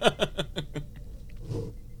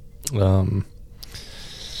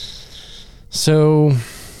 So,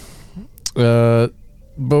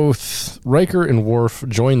 both Riker and Worf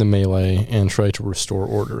join the melee and try to restore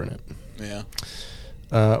order in it.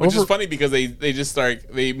 Yeah. Which is funny because they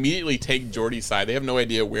immediately take Geordi's side. They have no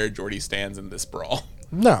idea where Geordi stands in this brawl.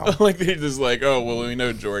 No. Like, they're just like, oh, well, we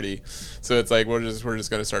know Geordi. So it's like, we're just going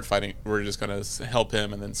to start fighting. We're just going to help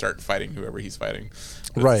him and then start fighting whoever he's fighting.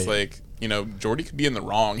 Right. It's like, Geordi could be in the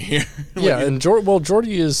wrong here. Yeah, and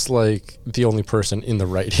Geordi is, like, the only person in the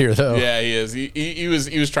right here, though. Yeah, he is. He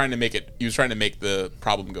was trying to make the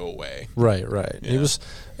problem go away. Right. Yeah. He was,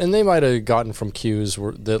 and they might have gotten from cues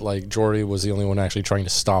that, like, Geordi was the only one actually trying to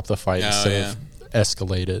stop the fight instead of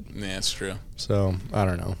escalate it. Yeah, that's true. So, I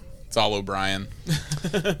don't know. It's all O'Brien.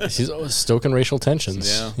 He's always stoking racial tensions.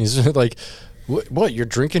 Yeah. He's like, what, you're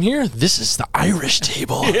drinking here? This is the Irish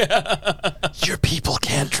table. Yeah. Your people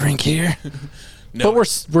can't drink here. No. But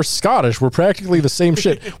we're Scottish. We're practically the same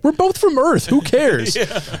shit. We're both from Earth. Who cares?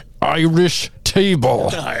 Yeah. Irish table.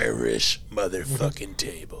 Irish motherfucking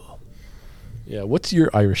table. Yeah, what's your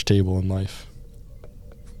Irish table in life?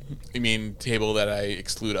 You mean table that I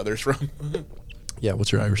exclude others from? Yeah,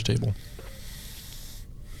 what's your Irish table?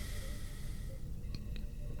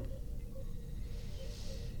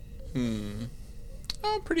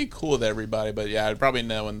 I'm pretty cool with everybody, but yeah, I'd probably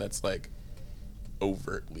know one that's like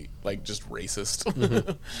overtly, like, just racist.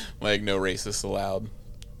 Mm-hmm. Like, no racists allowed.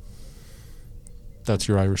 That's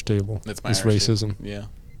your Irish table. That's my Irish racism. Table. Yeah.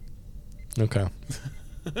 Okay.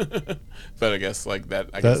 But I guess like that.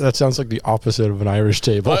 I guess That sounds like the opposite of an Irish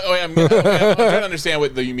table. I'm trying to understand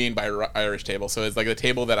what you mean by Irish table. So it's like the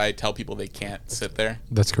table that I tell people they can't sit there.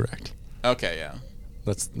 That's correct. Okay, yeah.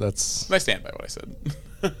 That's. I stand by what I said.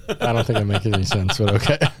 I don't think I make any sense, but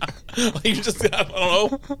okay. You just, I don't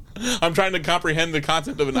know. I'm trying to comprehend the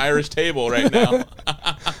concept of an Irish table right now.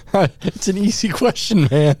 It's an easy question,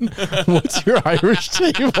 man. What's your Irish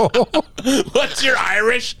table? What's your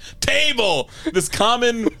Irish table? This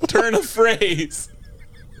common turn of phrase.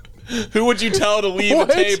 Who would you tell to leave a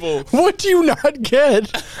table? What do you not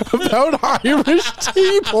get about Irish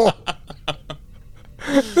table?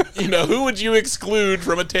 You know, who would you exclude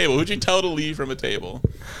from a table? Who would you tell to leave from a table?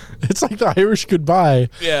 It's like the Irish goodbye.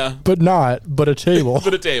 Yeah. But a table.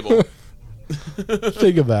 But a table.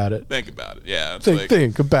 Think about it. Think about it. Yeah. It's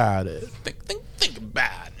Think about it. Think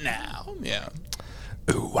about it now. Yeah.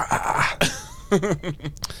 Ooh, ah.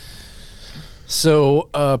 So,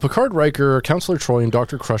 Picard, Riker, Counselor Troy, and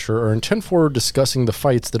Dr. Crusher are in 10-4 discussing the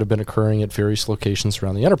fights that have been occurring at various locations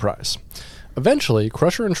around the Enterprise. Eventually,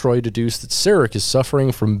 Crusher and Troy deduce that Sarek is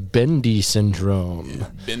suffering from bendy syndrome. Yeah,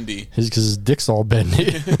 bendy. Because his dick's all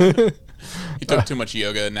bendy. He took too much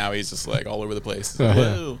yoga, and now he's just like all over the place. Yeah.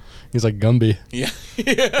 Whoa. He's like Gumby. Yeah.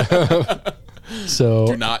 So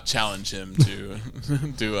do not challenge him to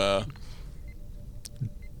do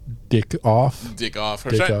dick off. Dick off.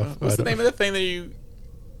 Dick off. What's the name of the thing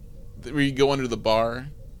where you go under the bar?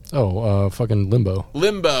 Oh, fucking limbo.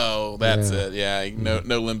 Limbo. That's it. Yeah.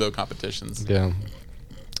 No limbo competitions. Yeah.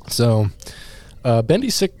 So, bendy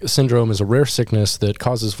syndrome is a rare sickness that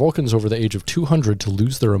causes Vulcans over the age of 200 to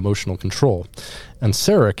lose their emotional control. And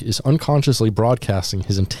Sarek is unconsciously broadcasting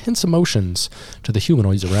his intense emotions to the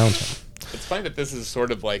humanoids around him. It's funny that this is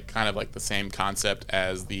sort of like kind of like the same concept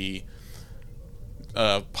as the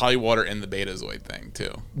polywater in the Betazoid thing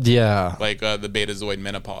too. Yeah, like the Betazoid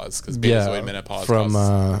menopause, because Betazoid menopause from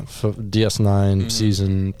DS9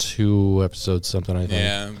 season 2 episode something, I think.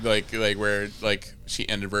 Yeah, like where like she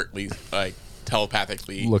inadvertently like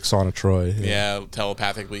telepathically looks on a Troy. Yeah,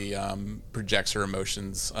 telepathically projects her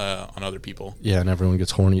emotions on other people. Yeah, and everyone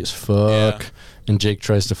gets horny as fuck. Yeah. And Jake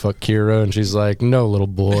tries to fuck Kira, and she's like, "No, little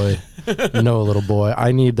boy, no, little boy.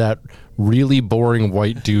 I need that really boring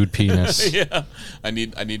white dude penis." Yeah, I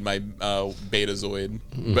need my Betazoid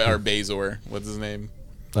or Bazor. What's his name?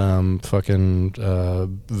 Fucking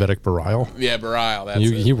Vedic Barile. Yeah, Barile. That's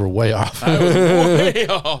you were way off. I was way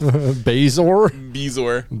off. Bazor.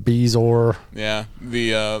 Yeah,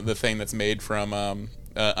 the thing that's made from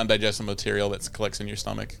undigested material that collects in your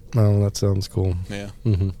stomach. Oh, that sounds cool. Yeah.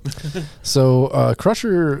 Mm-hmm. So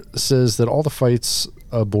Crusher says that all the fights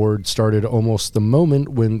aboard started almost the moment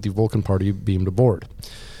when the Vulcan party beamed aboard.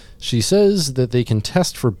 She says that they can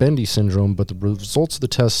test for bendy syndrome, but the results of the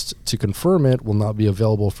test to confirm it will not be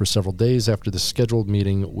available for several days after the scheduled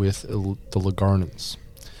meeting with the Lagarnans.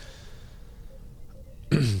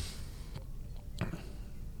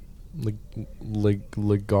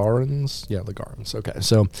 Lagarans? Yeah, Lagarans. Okay,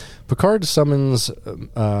 so Picard summons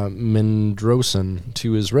Mendrosin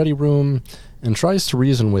to his ready room and tries to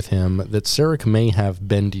reason with him that Sarek may have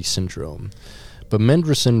bendy syndrome. But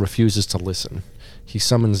Mendrosin refuses to listen. He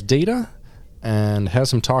summons Data and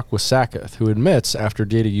has him talk with Sakath, who admits, after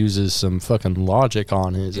Data uses some fucking logic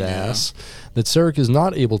on his ass, that Sarek is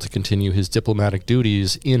not able to continue his diplomatic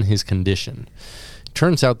duties in his condition. It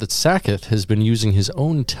turns out that Sakath has been using his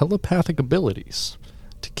own telepathic abilities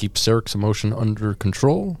to keep Sarek's emotion under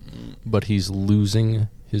control, but he's losing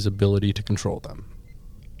his ability to control them.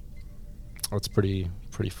 That's pretty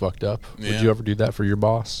fucked up. Yeah. Would you ever do that for your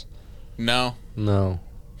boss? No.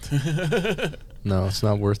 No, it's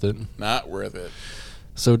not worth it. Not worth it.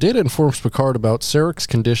 So Data informs Picard about Sarek's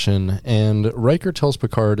condition, and Riker tells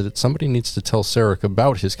Picard that somebody needs to tell Sarek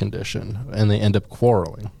about his condition, and they end up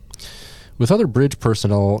quarreling. With other bridge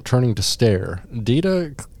personnel turning to stare,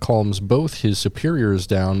 Data calms both his superiors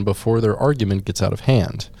down before their argument gets out of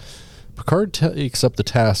hand. Picard takes up the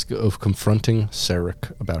task of confronting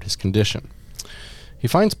Sarek about his condition. He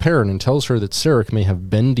finds Perrin and tells her that Sarek may have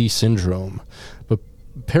bendy syndrome, but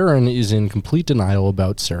Perrin is in complete denial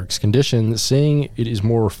about Sarek's condition, saying it is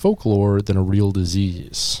more folklore than a real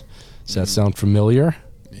disease. Does that sound familiar?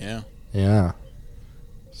 Yeah. Yeah.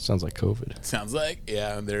 Sounds like COVID. Sounds like,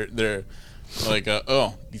 yeah. They're Like,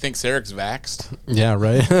 oh, you think Sarek's vaxxed? Yeah,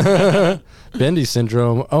 right. Bendy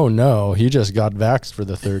syndrome. Oh no, he just got vaxxed for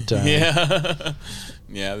the third time. Yeah.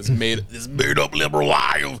 Yeah, this made up liberal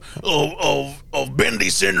lie of Bendy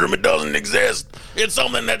syndrome. It doesn't exist. It's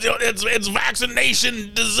something that it's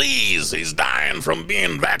vaccination disease. He's dying from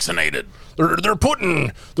being vaccinated. They're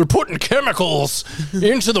putting chemicals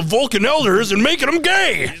into the Vulcan elders and making them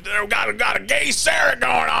gay. They've got a gay Sarek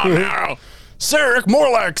going on now. Sarek,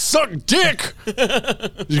 more like suck dick.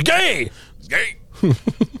 He's gay. He's gay.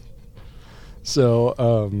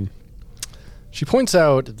 So, she points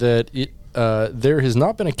out that there has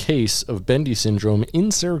not been a case of Bendy syndrome in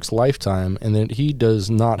Sarek's lifetime, and that he does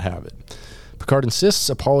not have it. Picard insists,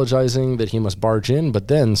 apologizing that he must barge in, but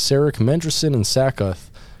then Sarek, Mendrison, and Sakath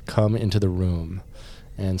come into the room,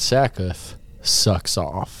 and Sakath sucks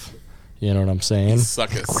off. You know what I'm saying?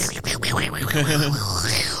 Suckus.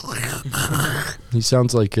 He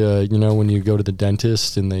sounds like, when you go to the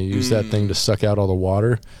dentist and they use that thing to suck out all the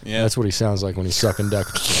water. Yeah. That's what he sounds like when he's sucking dick.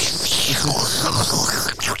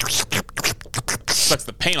 Sucks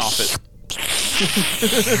the paint off it.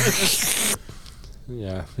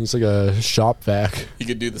 Yeah, he's like a shop vac. He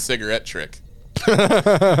could do the cigarette trick.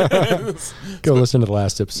 Go listen to the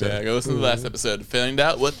last episode. Yeah, go listen to the last episode to find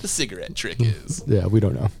out what the cigarette trick is. Yeah, we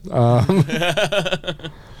don't know.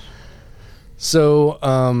 So,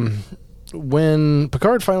 when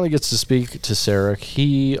Picard finally gets to speak to Sarek,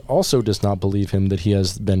 he also does not believe him that he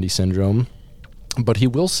has Bendy syndrome, but he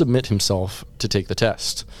will submit himself to take the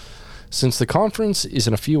test. Since the conference is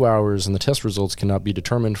in a few hours and the test results cannot be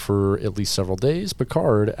determined for at least several days,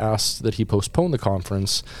 Picard asks that he postpone the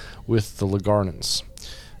conference with the Lagarnans.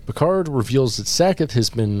 Picard reveals that Sakath has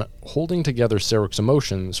been holding together Sarek's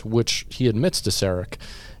emotions, which he admits to Sarek,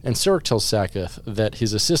 and Sarek tells Sakath that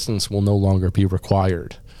his assistance will no longer be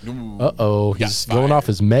required. Uh-oh, he's going off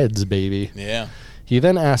his meds, baby. Yeah. He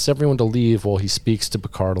then asks everyone to leave while he speaks to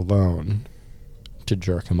Picard alone to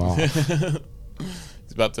jerk him off.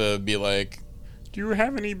 He's about to be like, do you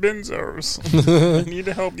have any benzos? I need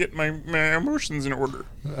to help get my emotions in order.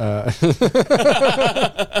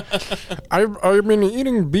 I've been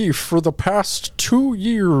eating beef for the past 2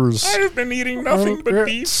 years. I've been eating nothing but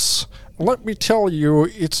beef. Let me tell you,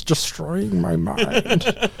 it's destroying my mind.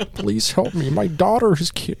 Please help me. My daughter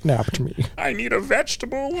has kidnapped me. I need a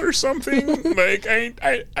vegetable or something. Like, I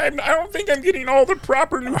don't think I'm getting all the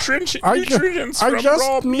proper nutrients I from just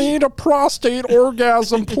raw meat. need a prostate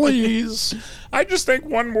orgasm, please. I just think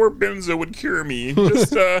one more benzo would cure me.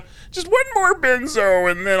 Just one more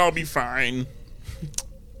benzo, and then I'll be fine.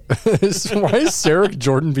 Why is Sarek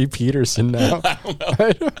Jordan B. Peterson now? I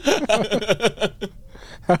don't know.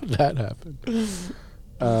 How did that happen?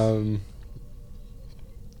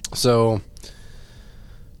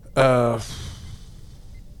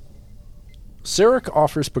 Sarek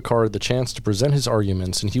offers Picard the chance to present his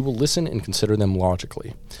arguments, and he will listen and consider them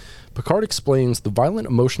logically. Picard explains the violent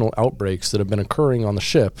emotional outbreaks that have been occurring on the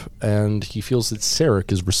ship, and he feels that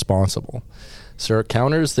Sarek is responsible. Sarek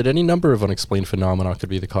counters that any number of unexplained phenomena could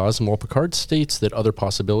be the cause, and while Picard states that other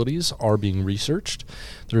possibilities are being researched,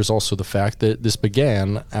 there is also the fact that this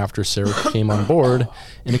began after Sarek came on board,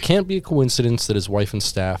 and it can't be a coincidence that his wife and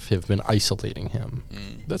staff have been isolating him.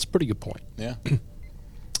 That's a pretty good point. Yeah.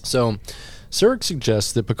 So, Sarek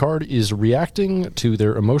suggests that Picard is reacting to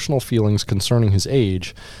their emotional feelings concerning his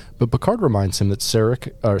age, but Picard reminds him that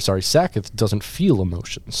Sakath doesn't feel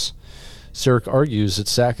emotions. Sarek argues that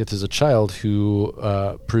Sakath is a child who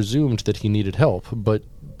presumed that he needed help, but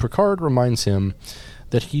Picard reminds him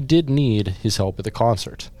that he did need his help at the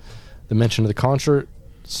concert. The mention of the concert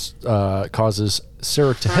causes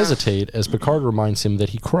Sarek to hesitate as Picard reminds him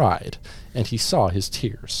that he cried, and he saw his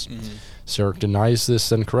tears. Sarek denies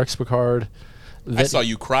this and corrects Picard. I saw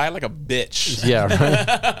you cry like a bitch. Yeah,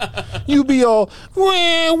 right. You be all,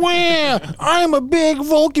 wah, I'm a big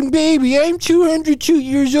Vulcan baby. I'm 202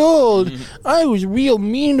 years old. I was real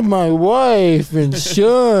mean to my wife and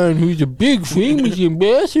son, who's a big famous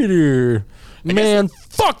ambassador. Man,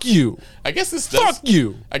 fuck you. I guess this does. Fuck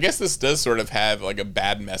you. I guess this does sort of have like a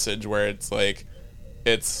bad message where it's like,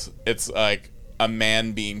 it's like a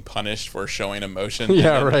man being punished for showing emotion.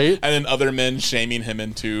 Yeah, right. And then other men shaming him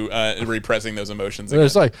into repressing those emotions.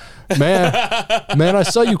 It's like, man, I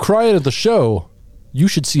saw you crying at the show. You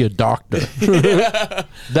should see a doctor.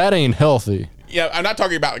 That ain't healthy. Yeah, I'm not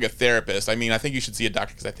talking about like a therapist. I mean, I think you should see a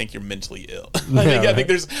doctor because I think you're mentally ill. Yeah,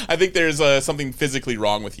 I think there's something physically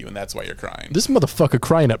wrong with you, and that's why you're crying. This motherfucker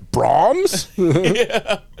crying at Brahms?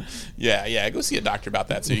 Yeah. Go see a doctor about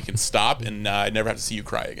that so you can stop and never have to see you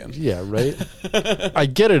cry again. Yeah, right. I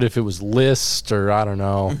get it if it was Liszt or I don't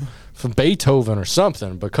know, from Beethoven or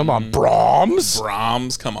something, but come on, Brahms.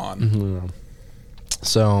 Brahms, come on.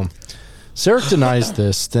 So Sarek denies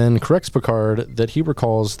this, then corrects Picard that he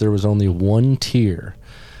recalls there was only one tear.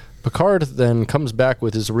 Picard then comes back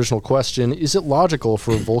with his original question, is it logical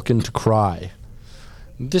for a Vulcan to cry?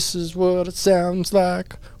 This is what it sounds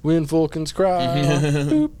like when Vulcans cry.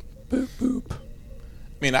 Boop, boop, boop. I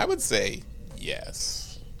mean, I would say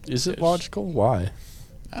yes. Is it logical? Why?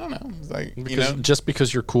 I don't know. It's like, Just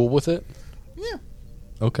because you're cool with it? Yeah.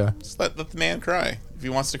 Okay. Just let the man cry. If he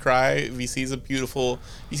wants to cry, if he sees a beautiful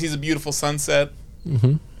sunset,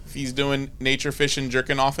 if he's doing nature fishing,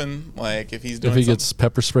 jerking offing, like if he gets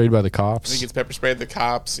pepper sprayed by the cops. If he gets pepper sprayed by the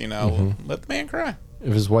cops, let the man cry.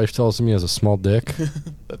 If his wife tells him he has a small dick.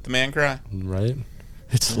 Let the man cry. Right?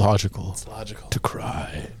 It's logical. It's logical. To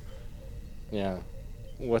cry. Yeah.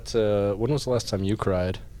 When was the last time you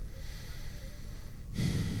cried?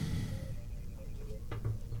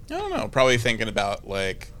 I don't know. Probably thinking about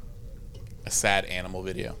like a sad animal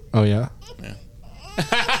video. Oh yeah? Yeah.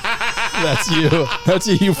 That's you. That's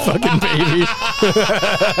you fucking baby. Make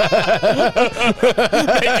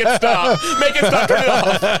it stop. Make it stop. Turn it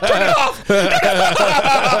off. Turn it off. Turn it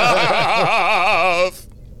off.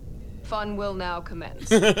 Fun will now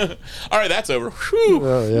commence. All right, that's over. Whew.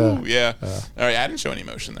 Oh, yeah. Whew, yeah. All right, I didn't show any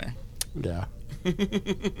emotion there. Yeah.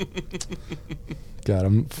 God,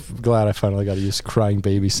 I'm glad I finally got to use crying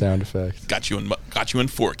baby sound effect. Got you in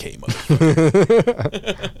 4K mode.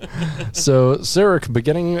 So Sarek,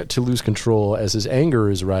 beginning to lose control as his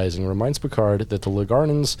anger is rising, reminds Picard that the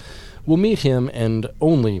Lagarnans will meet him and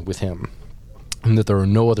only with him, and that there are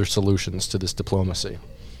no other solutions to this diplomacy.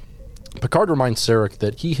 Picard reminds Sarek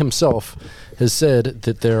that he himself has said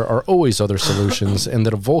that there are always other solutions and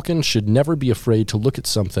that a Vulcan should never be afraid to look at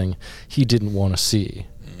something he didn't want to see.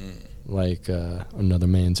 Like another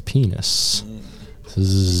man's penis.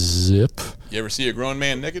 Zip. You ever see a grown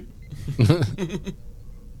man naked? Of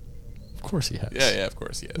course he has. Yeah, of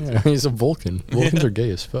course he has. Yeah, he's a Vulcan. Vulcans are gay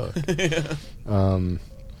as fuck.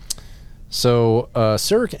 So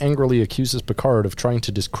Sarek angrily accuses Picard of trying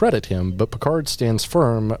to discredit him, but Picard stands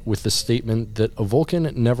firm with the statement that a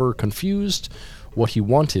Vulcan never confused what he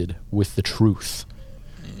wanted with the truth.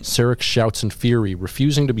 Sarek shouts in fury,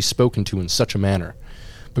 refusing to be spoken to in such a manner.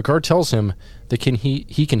 Picard tells him that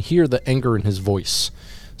he can hear the anger in his voice.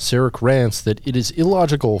 Sarek rants that it is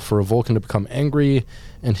illogical for a Vulcan to become angry,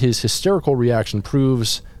 and his hysterical reaction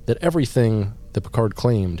proves that everything that Picard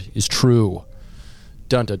claimed is true.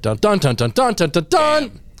 Dun dun dun dun dun dun dun dun dun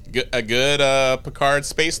dun. A good Picard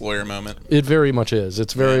space lawyer moment. It very much is.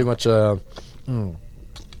 It's very much it's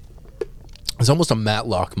almost a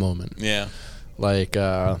Matlock moment. Yeah. Like,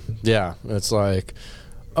 it's like,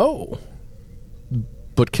 oh,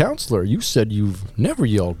 but counselor, you said you've never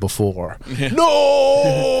yelled before. Yeah.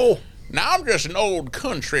 No! Now I'm just an old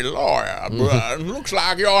country lawyer, but looks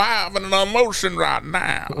like you're having an emotion right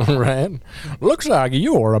now. Right? Looks like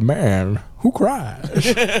you're a man who cries.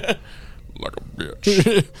 Like a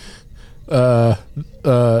bitch.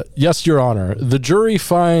 Yes, Your Honor. The jury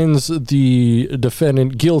finds the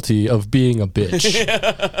defendant guilty of being a bitch.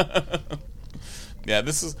 Yeah,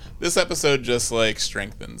 this episode just like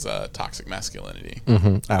strengthens toxic masculinity.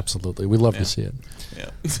 Absolutely. We love to see it.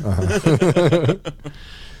 Yeah.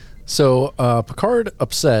 So Picard,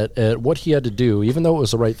 upset at what he had to do, even though it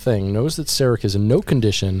was the right thing, knows that Sarek is in no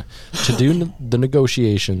condition to do the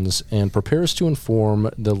negotiations and prepares to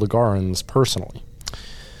inform the Lagarans personally.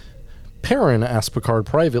 Perrin asks Picard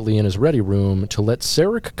privately in his ready room to let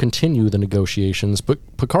Sarek continue the negotiations, but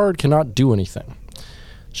Picard cannot do anything.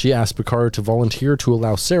 She asks Picard to volunteer to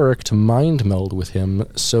allow Sarek to mind meld with him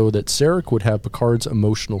so that Sarek would have Picard's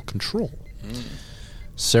emotional control.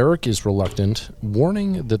 Sarek is reluctant,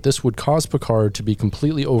 warning that this would cause Picard to be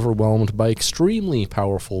completely overwhelmed by extremely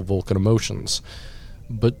powerful Vulcan emotions.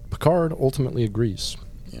 But Picard ultimately agrees.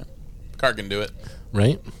 Yeah. Picard can do it.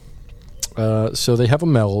 Right? So they have a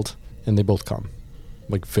meld, and they both come.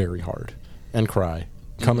 Like, very hard. And cry.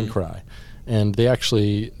 Come and cry. And they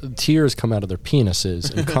actually, tears come out of their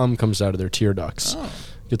penises, and cum comes out of their tear ducts. Oh.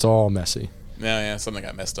 It's all messy. Yeah, something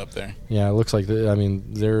got messed up there. Yeah, it looks like they're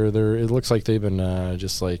it looks like they've been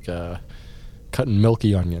just like cutting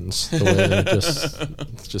milky onions. The way they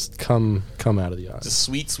just come out of the eyes. Just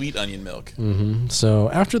sweet onion milk.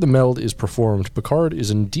 So after the meld is performed, Picard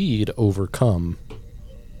is indeed overcome.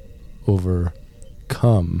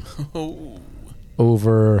 Overcome.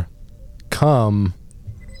 Overcome.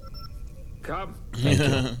 Come. Thank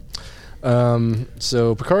you.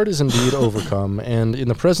 So Picard is indeed overcome, and in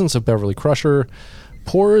the presence of Beverly Crusher,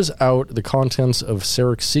 pours out the contents of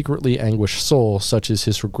Sarek's secretly anguished soul, such as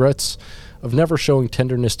his regrets of never showing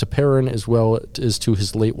tenderness to Perrin as well as to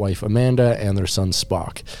his late wife Amanda and their son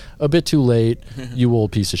Spock. A bit too late, you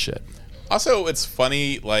old piece of shit. Also, it's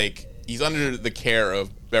funny, like, he's under the care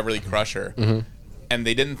of Beverly Crusher, and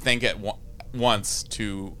they didn't think at once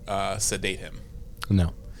to sedate him.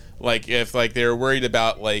 No. Like, if like they were worried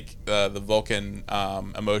about like the Vulcan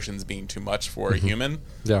emotions being too much for a human,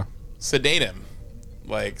 Yeah. sedate him.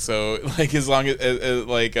 Like, so like as long as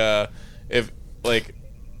like if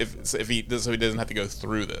he does, so he doesn't have to go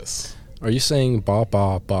through this. Are you saying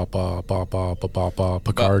Picard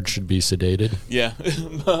should be sedated? Yeah,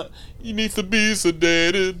 he needs to be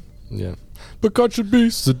sedated. Yeah. Picard should be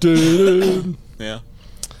sedated. Yeah.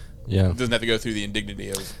 Yeah. Doesn't have to go through the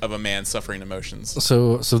indignity of a man suffering emotions.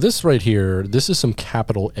 So this right here, this is some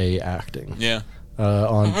capital A acting. Yeah.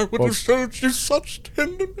 I would have showed you such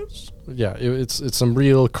tenderness. Yeah, it's some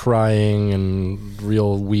real crying and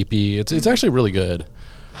real weepy. It's actually really good.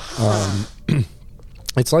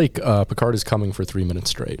 It's like Picard is coming for 3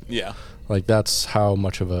 minutes straight. Yeah. Like that's how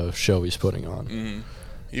much of a show he's putting on.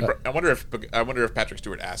 I wonder if Patrick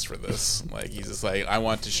Stewart asked for this. Like he's just like, I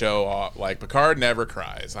want to show like Picard never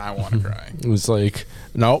cries. I want to cry. It was like,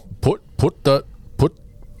 no, put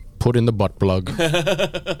in the butt plug.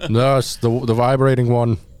 Yes, the vibrating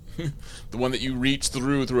one. The one that you reached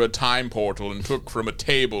through a time portal and took from a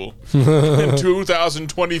table in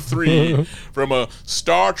 2023 from a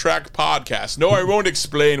Star Trek podcast. No, I won't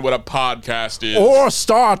explain what a podcast is. Or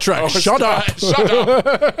Star Trek. Shut up. Shut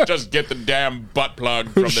up. Just get the damn butt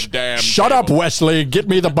plug from the damn Shut table. up, Wesley. Get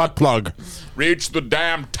me the butt plug. Reach the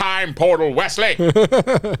damn time portal, Wesley.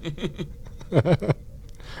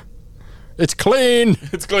 It's clean.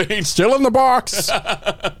 It's clean. Still in the box.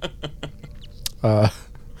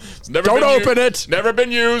 Don't open it. Never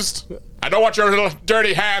been used. I don't want your little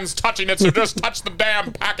dirty hands touching it, so just touch the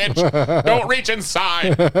damn package. Don't reach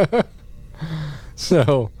inside.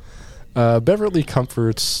 So, Beverly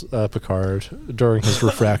comforts Picard during his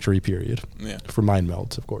refractory period. Yeah. For mind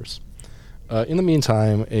melds, of course. In the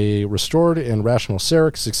meantime, a restored and rational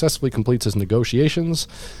Sarek successfully completes his negotiations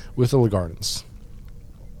with the Lagardans.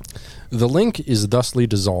 The link is thusly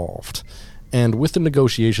dissolved. And with the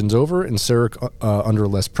negotiations over and Sarek under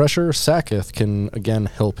less pressure, Saketh can again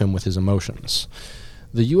help him with his emotions.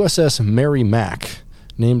 The USS Mary Mac,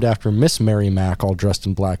 named after Miss Mary Mac, all dressed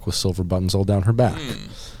in black with silver buttons all down her back.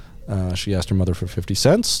 She asked her mother for 50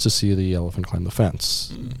 cents to see the elephant climb the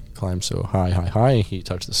fence. Climbed so high, he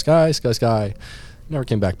touched the sky. Never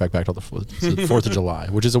came back till the 4th of July,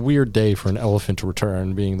 which is a weird day for an elephant to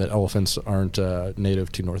return, being that elephants aren't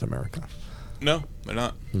native to North America. No, they're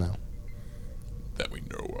not. No. That we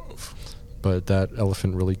know of. But that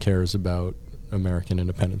elephant really cares about American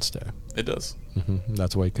Independence Day. It does.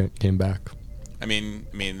 That's why he came back. I mean,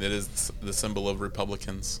 it is the symbol of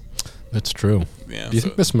Republicans. It's true. Yeah. Do you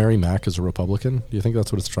think Miss Mary Mac is a Republican? Do you think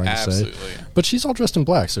that's what it's trying to say? Absolutely. But she's all dressed in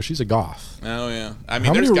black, so she's a goth. Oh yeah. I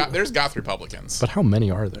mean, there's goth Republicans. But how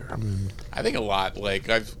many are there? I think a lot. Like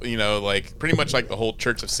like pretty much like the whole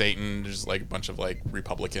Church of Satan. There's like a bunch of like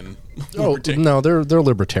Republican. No, they're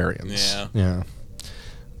libertarians. Yeah. Yeah.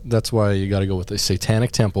 That's why you got to go with the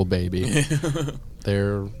Satanic Temple, baby.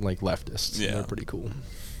 They're like leftists. Yeah. They're pretty cool.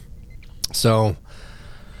 So,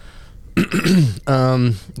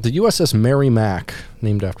 the USS Mary Mac,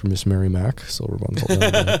 named after Miss Mary Mac, silver buttons.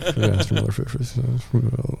 Fast forward.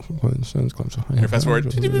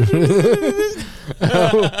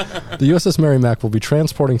 The USS Mary Mac will be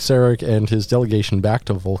transporting Sarek and his delegation back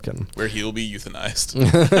to Vulcan, where he'll be euthanized.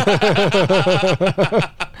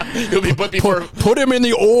 He'll be put before. Put him in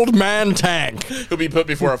the old man tank. He'll be put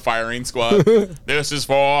before a firing squad. This is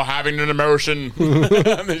for having an emotion.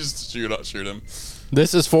 They just shoot him.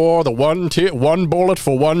 This is for the one bullet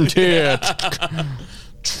for one tear.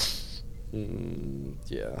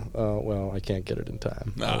 Yeah. Well, I can't get it in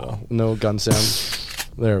time. No. Oh, well. No gun sound.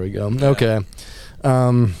 There we go. Yeah. Okay.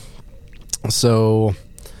 So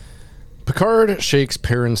Picard shakes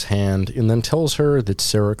Perrin's hand and then tells her that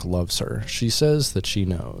Sarek loves her. She says that she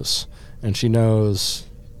knows, and she knows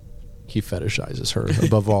he fetishizes her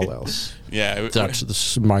above all else. Yeah.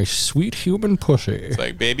 That's my sweet human pussy. It's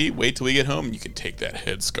like, baby, wait till we get home. You can take that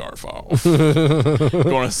headscarf off.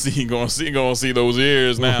 Gonna see those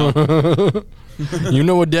ears now. You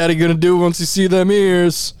know what Daddy gonna do once you see them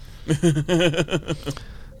ears.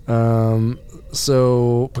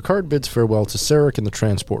 So Picard bids farewell to Sarek in the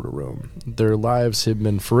transporter room. Their lives have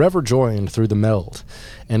been forever joined through the meld,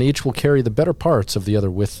 and each will carry the better parts of the other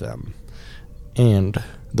with them. And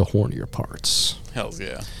the hornier parts. Hells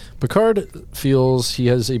yeah. Picard feels he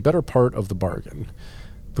has a better part of the bargain.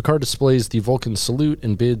 Picard displays the Vulcan salute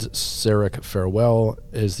and bids Sarek farewell.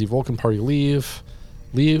 As the Vulcan party leaves,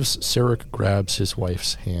 Sarek grabs his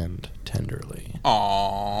wife's hand tenderly.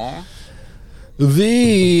 Aww.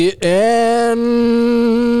 The end.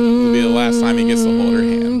 It'll be the last time he gets to hold her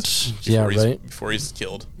hand. Before he's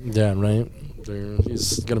killed. Yeah, right.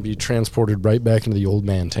 He's going to be transported right back into the old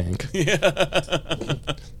man tank. Yeah.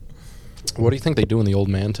 What do you think they do in the old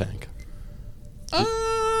man tank?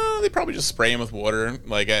 They probably just spray him with water,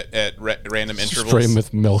 like at random intervals. Spray him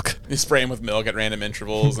with milk. They spray him with milk at random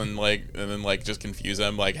intervals, and then just confuse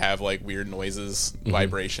him, like have like weird noises,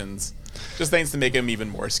 vibrations, just things to make him even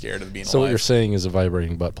more scared of being alive. So what you're saying is a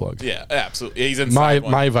vibrating butt plug. Yeah, absolutely. He's inside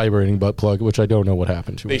my vibrating butt plug, which I don't know what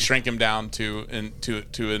happened to. They shrink him down to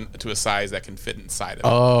a size that can fit inside of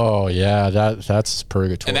him. Oh yeah, that's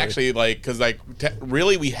purgatory. And actually,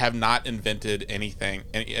 really, we have not invented any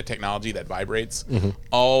technology that vibrates.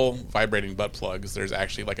 All vibrating butt plugs, there's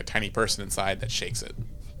actually like a tiny person inside that shakes it.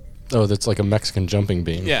 Oh, that's like a Mexican jumping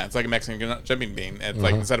bean. Yeah, it's like a Mexican jumping bean. And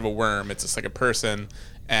like instead of a worm, it's just like a person.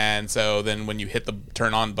 And so then when you hit the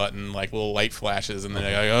turn on button, like little light flashes, and then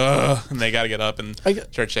they're like, ugh, and they got to get up and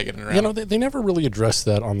start shaking it around. You know, they never really addressed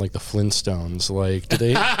that on like the Flintstones. Like, did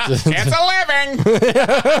they? It's a living.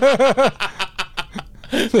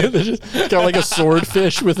 They just got like a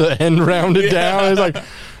swordfish with the end rounded down. It's like,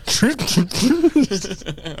 it's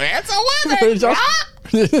a living.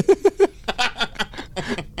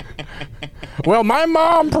 Well, my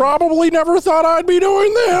mom probably never thought I'd be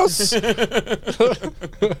doing this.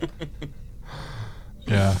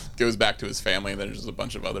 Yeah. Goes back to his family, and there's just a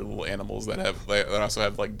bunch of other little animals that also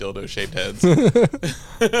have like dildo shaped heads.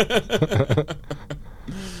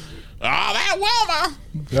 That Wilma.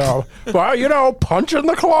 Yeah. Well, you know, punching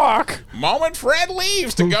the clock. Moment Fred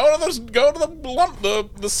leaves to go to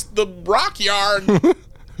the rock yard.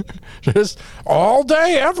 Just all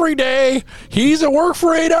day, every day. He's at work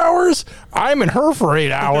for 8 hours. I'm in her for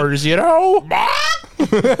 8 hours, you know?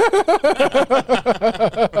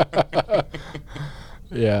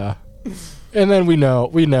 Yeah. And then we know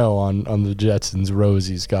on the Jetsons,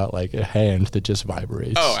 Rosie's got like a hand that just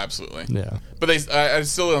vibrates. Oh, absolutely. Yeah. But I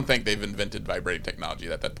still don't think they've invented vibrating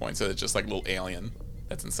technology at that point, so it's just like a little alien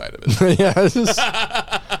that's inside of it. Yeah, it's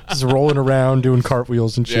just rolling around, doing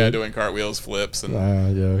cartwheels and shit. Yeah, doing cartwheels, flips, and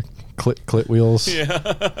yeah, clit wheels. Yeah.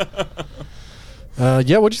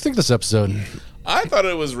 Yeah, what'd you think of this episode? I thought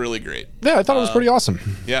it was really great. Yeah, I thought it was pretty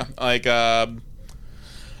awesome. Yeah, like,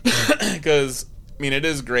 because I mean, it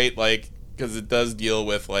is great, like, because it does deal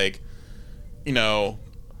with, like, you know,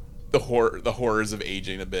 the horrors of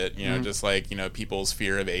aging a bit, you know, just like, you know, people's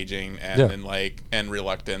fear of aging and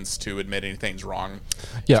reluctance to admit anything's wrong,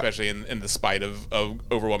 especially in the spite of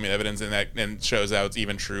overwhelming evidence, and shows how it's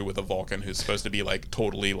even true with a Vulcan who's supposed to be like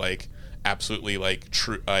totally like absolutely like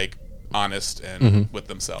true, like honest and with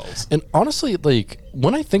themselves. And honestly, like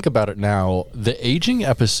when I think about it now, the aging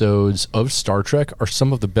episodes of Star Trek are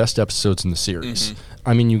some of the best episodes in the series.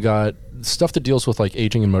 I mean, you got stuff that deals with like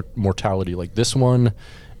aging and mortality, like this one,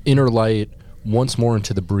 Inner Light, Once More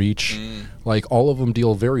Into the Breach, like all of them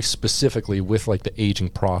deal very specifically with like the aging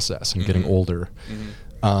process and getting older.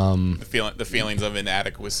 The feelings of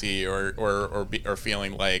inadequacy or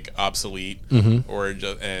feeling like obsolete or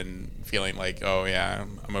and feeling like, oh yeah,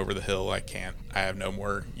 I'm over the hill, I have no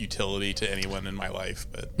more utility to anyone in my life.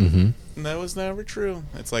 But that was never true.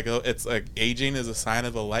 It's like aging is a sign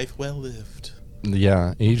of a life well lived.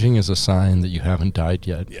 Yeah, aging is a sign that you haven't died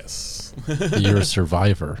yet. Yes. You're a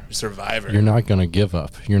survivor. Survivor. You're not going to give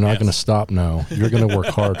up. You're not going to stop now. You're going to work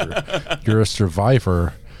harder. You're a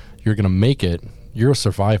survivor. You're going to make it. You're a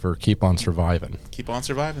survivor. Keep on surviving. Keep on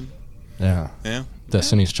surviving. Yeah. Yeah.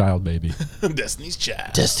 Destiny's Child, baby. Destiny's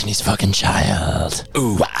Child. Destiny's fucking child.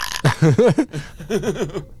 Ooh.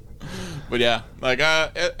 But yeah, like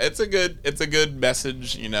it's a good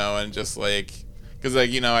message, you know, and just like, because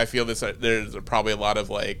like, you know, I feel this there's probably a lot of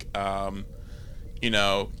like you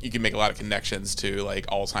know, you can make a lot of connections to like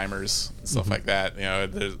Alzheimer's and stuff like that. You know,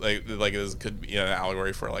 there's like this could be an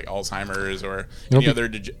allegory for like Alzheimer's or any other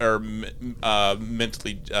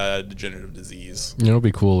mentally degenerative disease. You know, what'd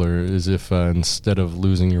be cooler is if instead of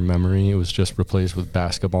losing your memory, it was just replaced with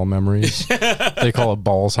basketball memories. They call it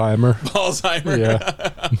Ballsheimer. Ballsheimer.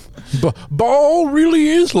 Yeah. Ball really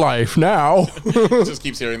is life now. Just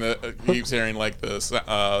keeps hearing like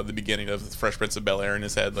the beginning of the Fresh Prince of Bel-Air in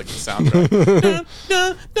his head, like the soundtrack.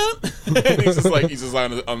 And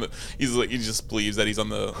he just believes that he's on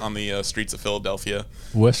the streets of Philadelphia.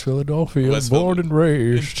 West Philadelphia, born and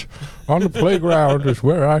raised. On the playground is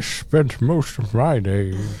where I spent most of my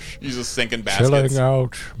days. He's just sinking baskets. Chilling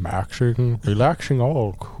out, maxing, relaxing,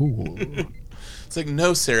 all cool. It's like,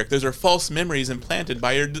 no, Sarek, those are false memories implanted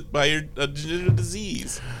by your degenerative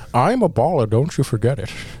disease. I'm a baller, don't you forget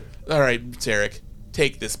it. All right, Sarek,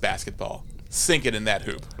 take this basketball. Sink it in that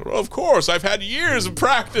hoop. Well, of course, I've had years of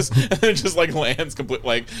practice. And it just like lands complete,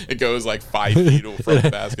 like it goes like 5 feet from the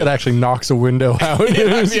basket. It actually knocks a window out. Why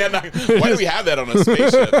do we have that on a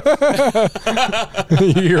spaceship?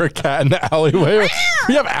 You hear a cat in the alleyway.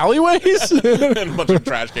 We have alleyways? And a bunch of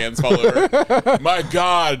trash cans fall over. My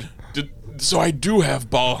God. So I do have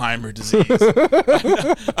Ballheimer disease.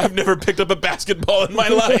 I've never picked up a basketball in my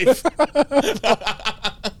life.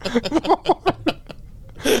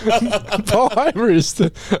 Ballheimer is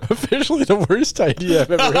officially the worst idea I've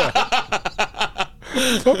ever had.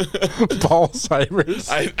 Ballsheimer's.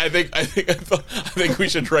 I think we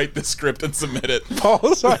should write the script and submit it.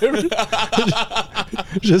 Ballsheimer.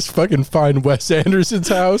 Just fucking find Wes Anderson's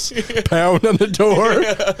house, pound on the door.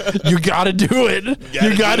 You gotta do it.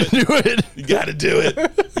 You gotta do it. You gotta do it.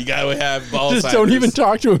 You gotta have Ballsheimer's. Just don't even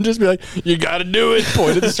talk to him. Just be like, you gotta do it.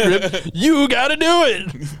 Point at the script. You gotta do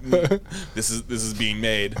it. This is being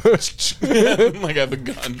made. Like I have a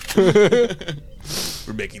gun.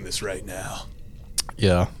 We're making this right now.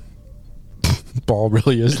 Yeah. Ball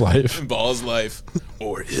really is life. Ball is life,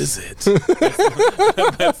 or is it?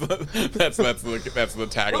 That's the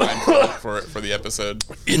tagline for the episode.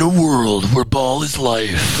 In a world where ball is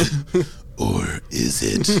life, or is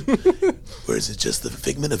it? Or is it just the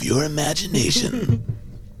figment of your imagination?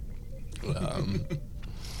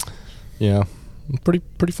 Yeah.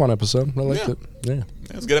 Pretty fun episode. I liked it. Yeah.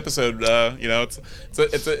 It was a good episode.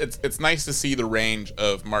 It's nice to see the range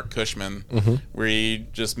of Mark Cushman, where he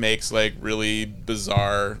just makes like really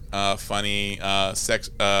bizarre, funny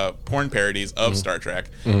porn parodies of Star Trek,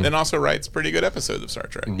 then also writes pretty good episodes of Star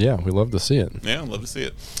Trek. Yeah, we love to see it. Yeah, love to see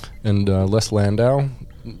it. And Les Landau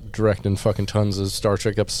directing fucking tons of Star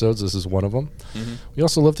Trek episodes. This is one of them. We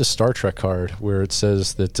also love the Star Trek card where it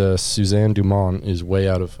says that Suzanne Dumont is way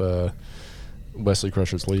out of Wesley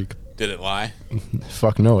Crusher's league. Did it lie?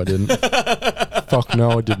 Fuck no, it didn't. Fuck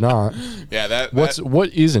no, it did not. Yeah, what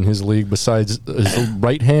is in his league besides his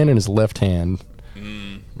right hand and his left hand?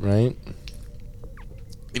 Right?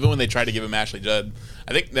 Even when they tried to give him Ashley Judd,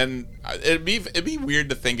 I think then it'd be weird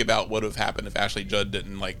to think about what would have happened if Ashley Judd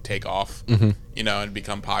didn't like take off, and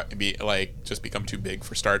become too big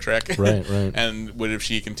for Star Trek. Right. And what if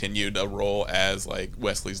she continued a role as like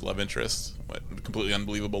Wesley's love interest, completely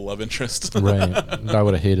unbelievable love interest? Right. I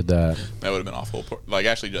would have hated that. That would have been awful. Like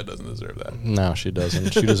Ashley Judd doesn't deserve that. No, she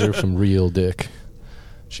doesn't. She deserves some real dick.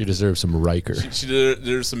 She deserves some Riker. She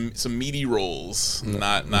deserves some meaty roles,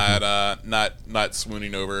 not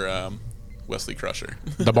swooning over Wesley Crusher.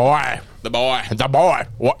 The boy.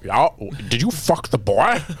 What? Oh, did you fuck the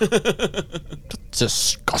boy? That's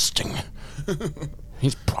disgusting.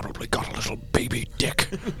 He's probably got a little baby dick.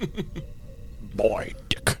 Boy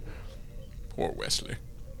dick. Poor Wesley.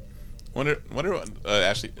 Wonder what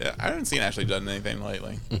Ashley. I haven't seen Ashley Judd in anything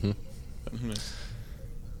lately.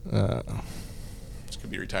 She could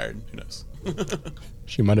be retired. Who knows?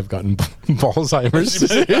 She might have gotten Ballsheimer's.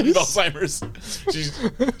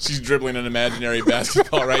 She's dribbling an imaginary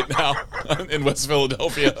basketball right now in West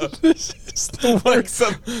Philadelphia. Like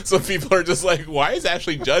some people are just like, why is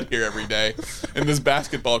Ashley Judd here every day in this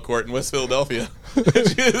basketball court in West Philadelphia?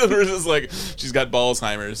 We're just like, she's got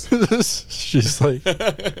Ballsheimer's. She's like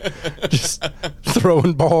just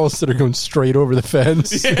throwing balls that are going straight over the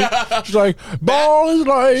fence. Yeah. She's like, ball is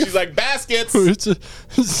life. She's like, baskets.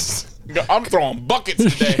 I'm throwing buckets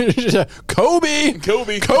today. Kobe.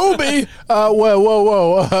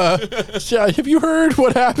 Whoa. Have you heard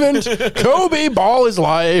what happened? Kobe, ball is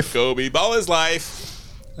life. Kobe, ball is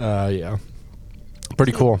life. Yeah.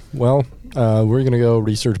 Pretty cool. Well, we're going to go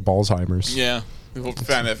research Ballsheimer's. Yeah. We'll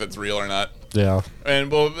find if it's real or not. Yeah.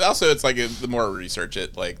 And also it's like the more we research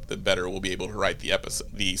it, like the better we'll be able to write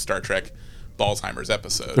the Star Trek Ballsheimer's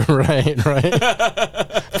episode. Right.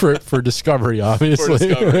 for Discovery, obviously. For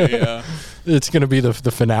Discovery, yeah. It's gonna be the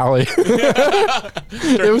finale.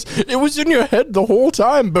 It was in your head the whole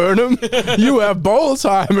time, Burnham. You have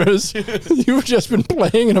Ballsheimer's. You've just been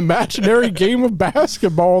playing an imaginary game of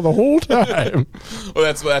basketball the whole time. Well,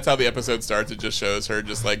 that's how the episode starts. It just shows her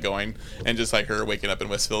just like going and just like her waking up in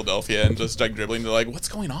West Philadelphia and just like dribbling. They're like, what's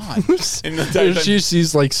going on? And she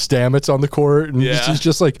sees like Stamets on the court, and she's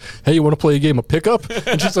just like, "Hey, you want to play a game of pickup?"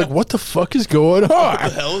 And she's like, "What the fuck is going on? What the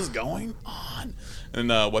hell is going on?" And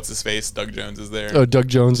what's his face? Doug Jones is there. Oh, Doug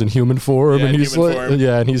Jones in human form, yeah, and he's human like, form.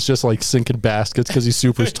 and he's just like sinking baskets because he's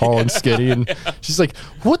super tall and skinny, and she's like,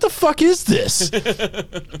 "What the fuck is this?"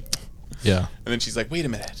 Yeah. And then she's like, wait a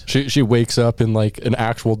minute. She wakes up in like an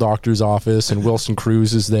actual doctor's office, and Wilson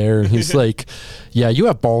Cruz is there, and he's like, "Yeah, you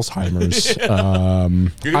have Alzheimer's.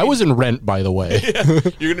 I was in Rent, by the way."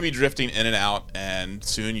 You're going to be drifting in and out, and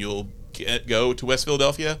soon you'll go to West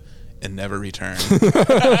Philadelphia and never return.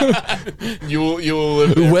 You'll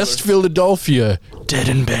live there West Philadelphia, dead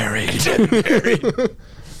and buried.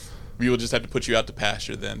 We will just have to put you out to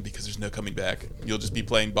pasture then, because there's no coming back. You'll just be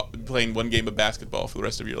playing one game of basketball for the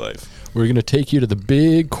rest of your life. We're gonna take you to the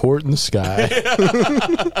big court in the sky.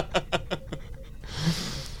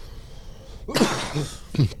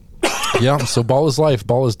 Yeah, so ball is life,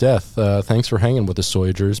 ball is death. Thanks for hanging with us,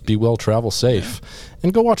 Soyagers. Be well, travel safe,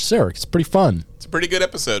 and go watch Sarek. It's pretty fun. It's a pretty good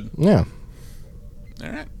episode. Yeah. All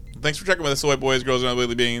right. Thanks for checking with us, soy boys, girls, and other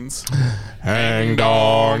Wheelie Beans. Hang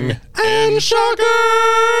dong and sugar.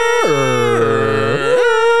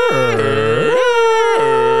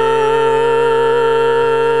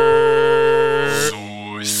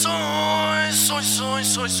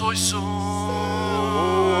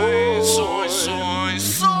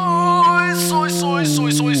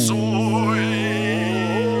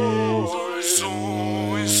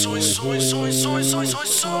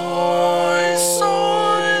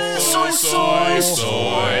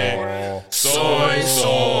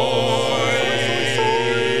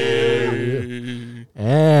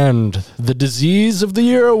 And the Disease of the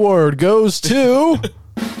Year award goes to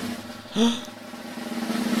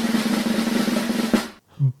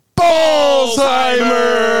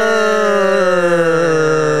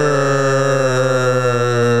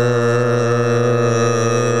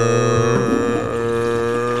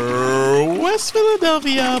West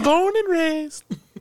Philadelphia, born and raised.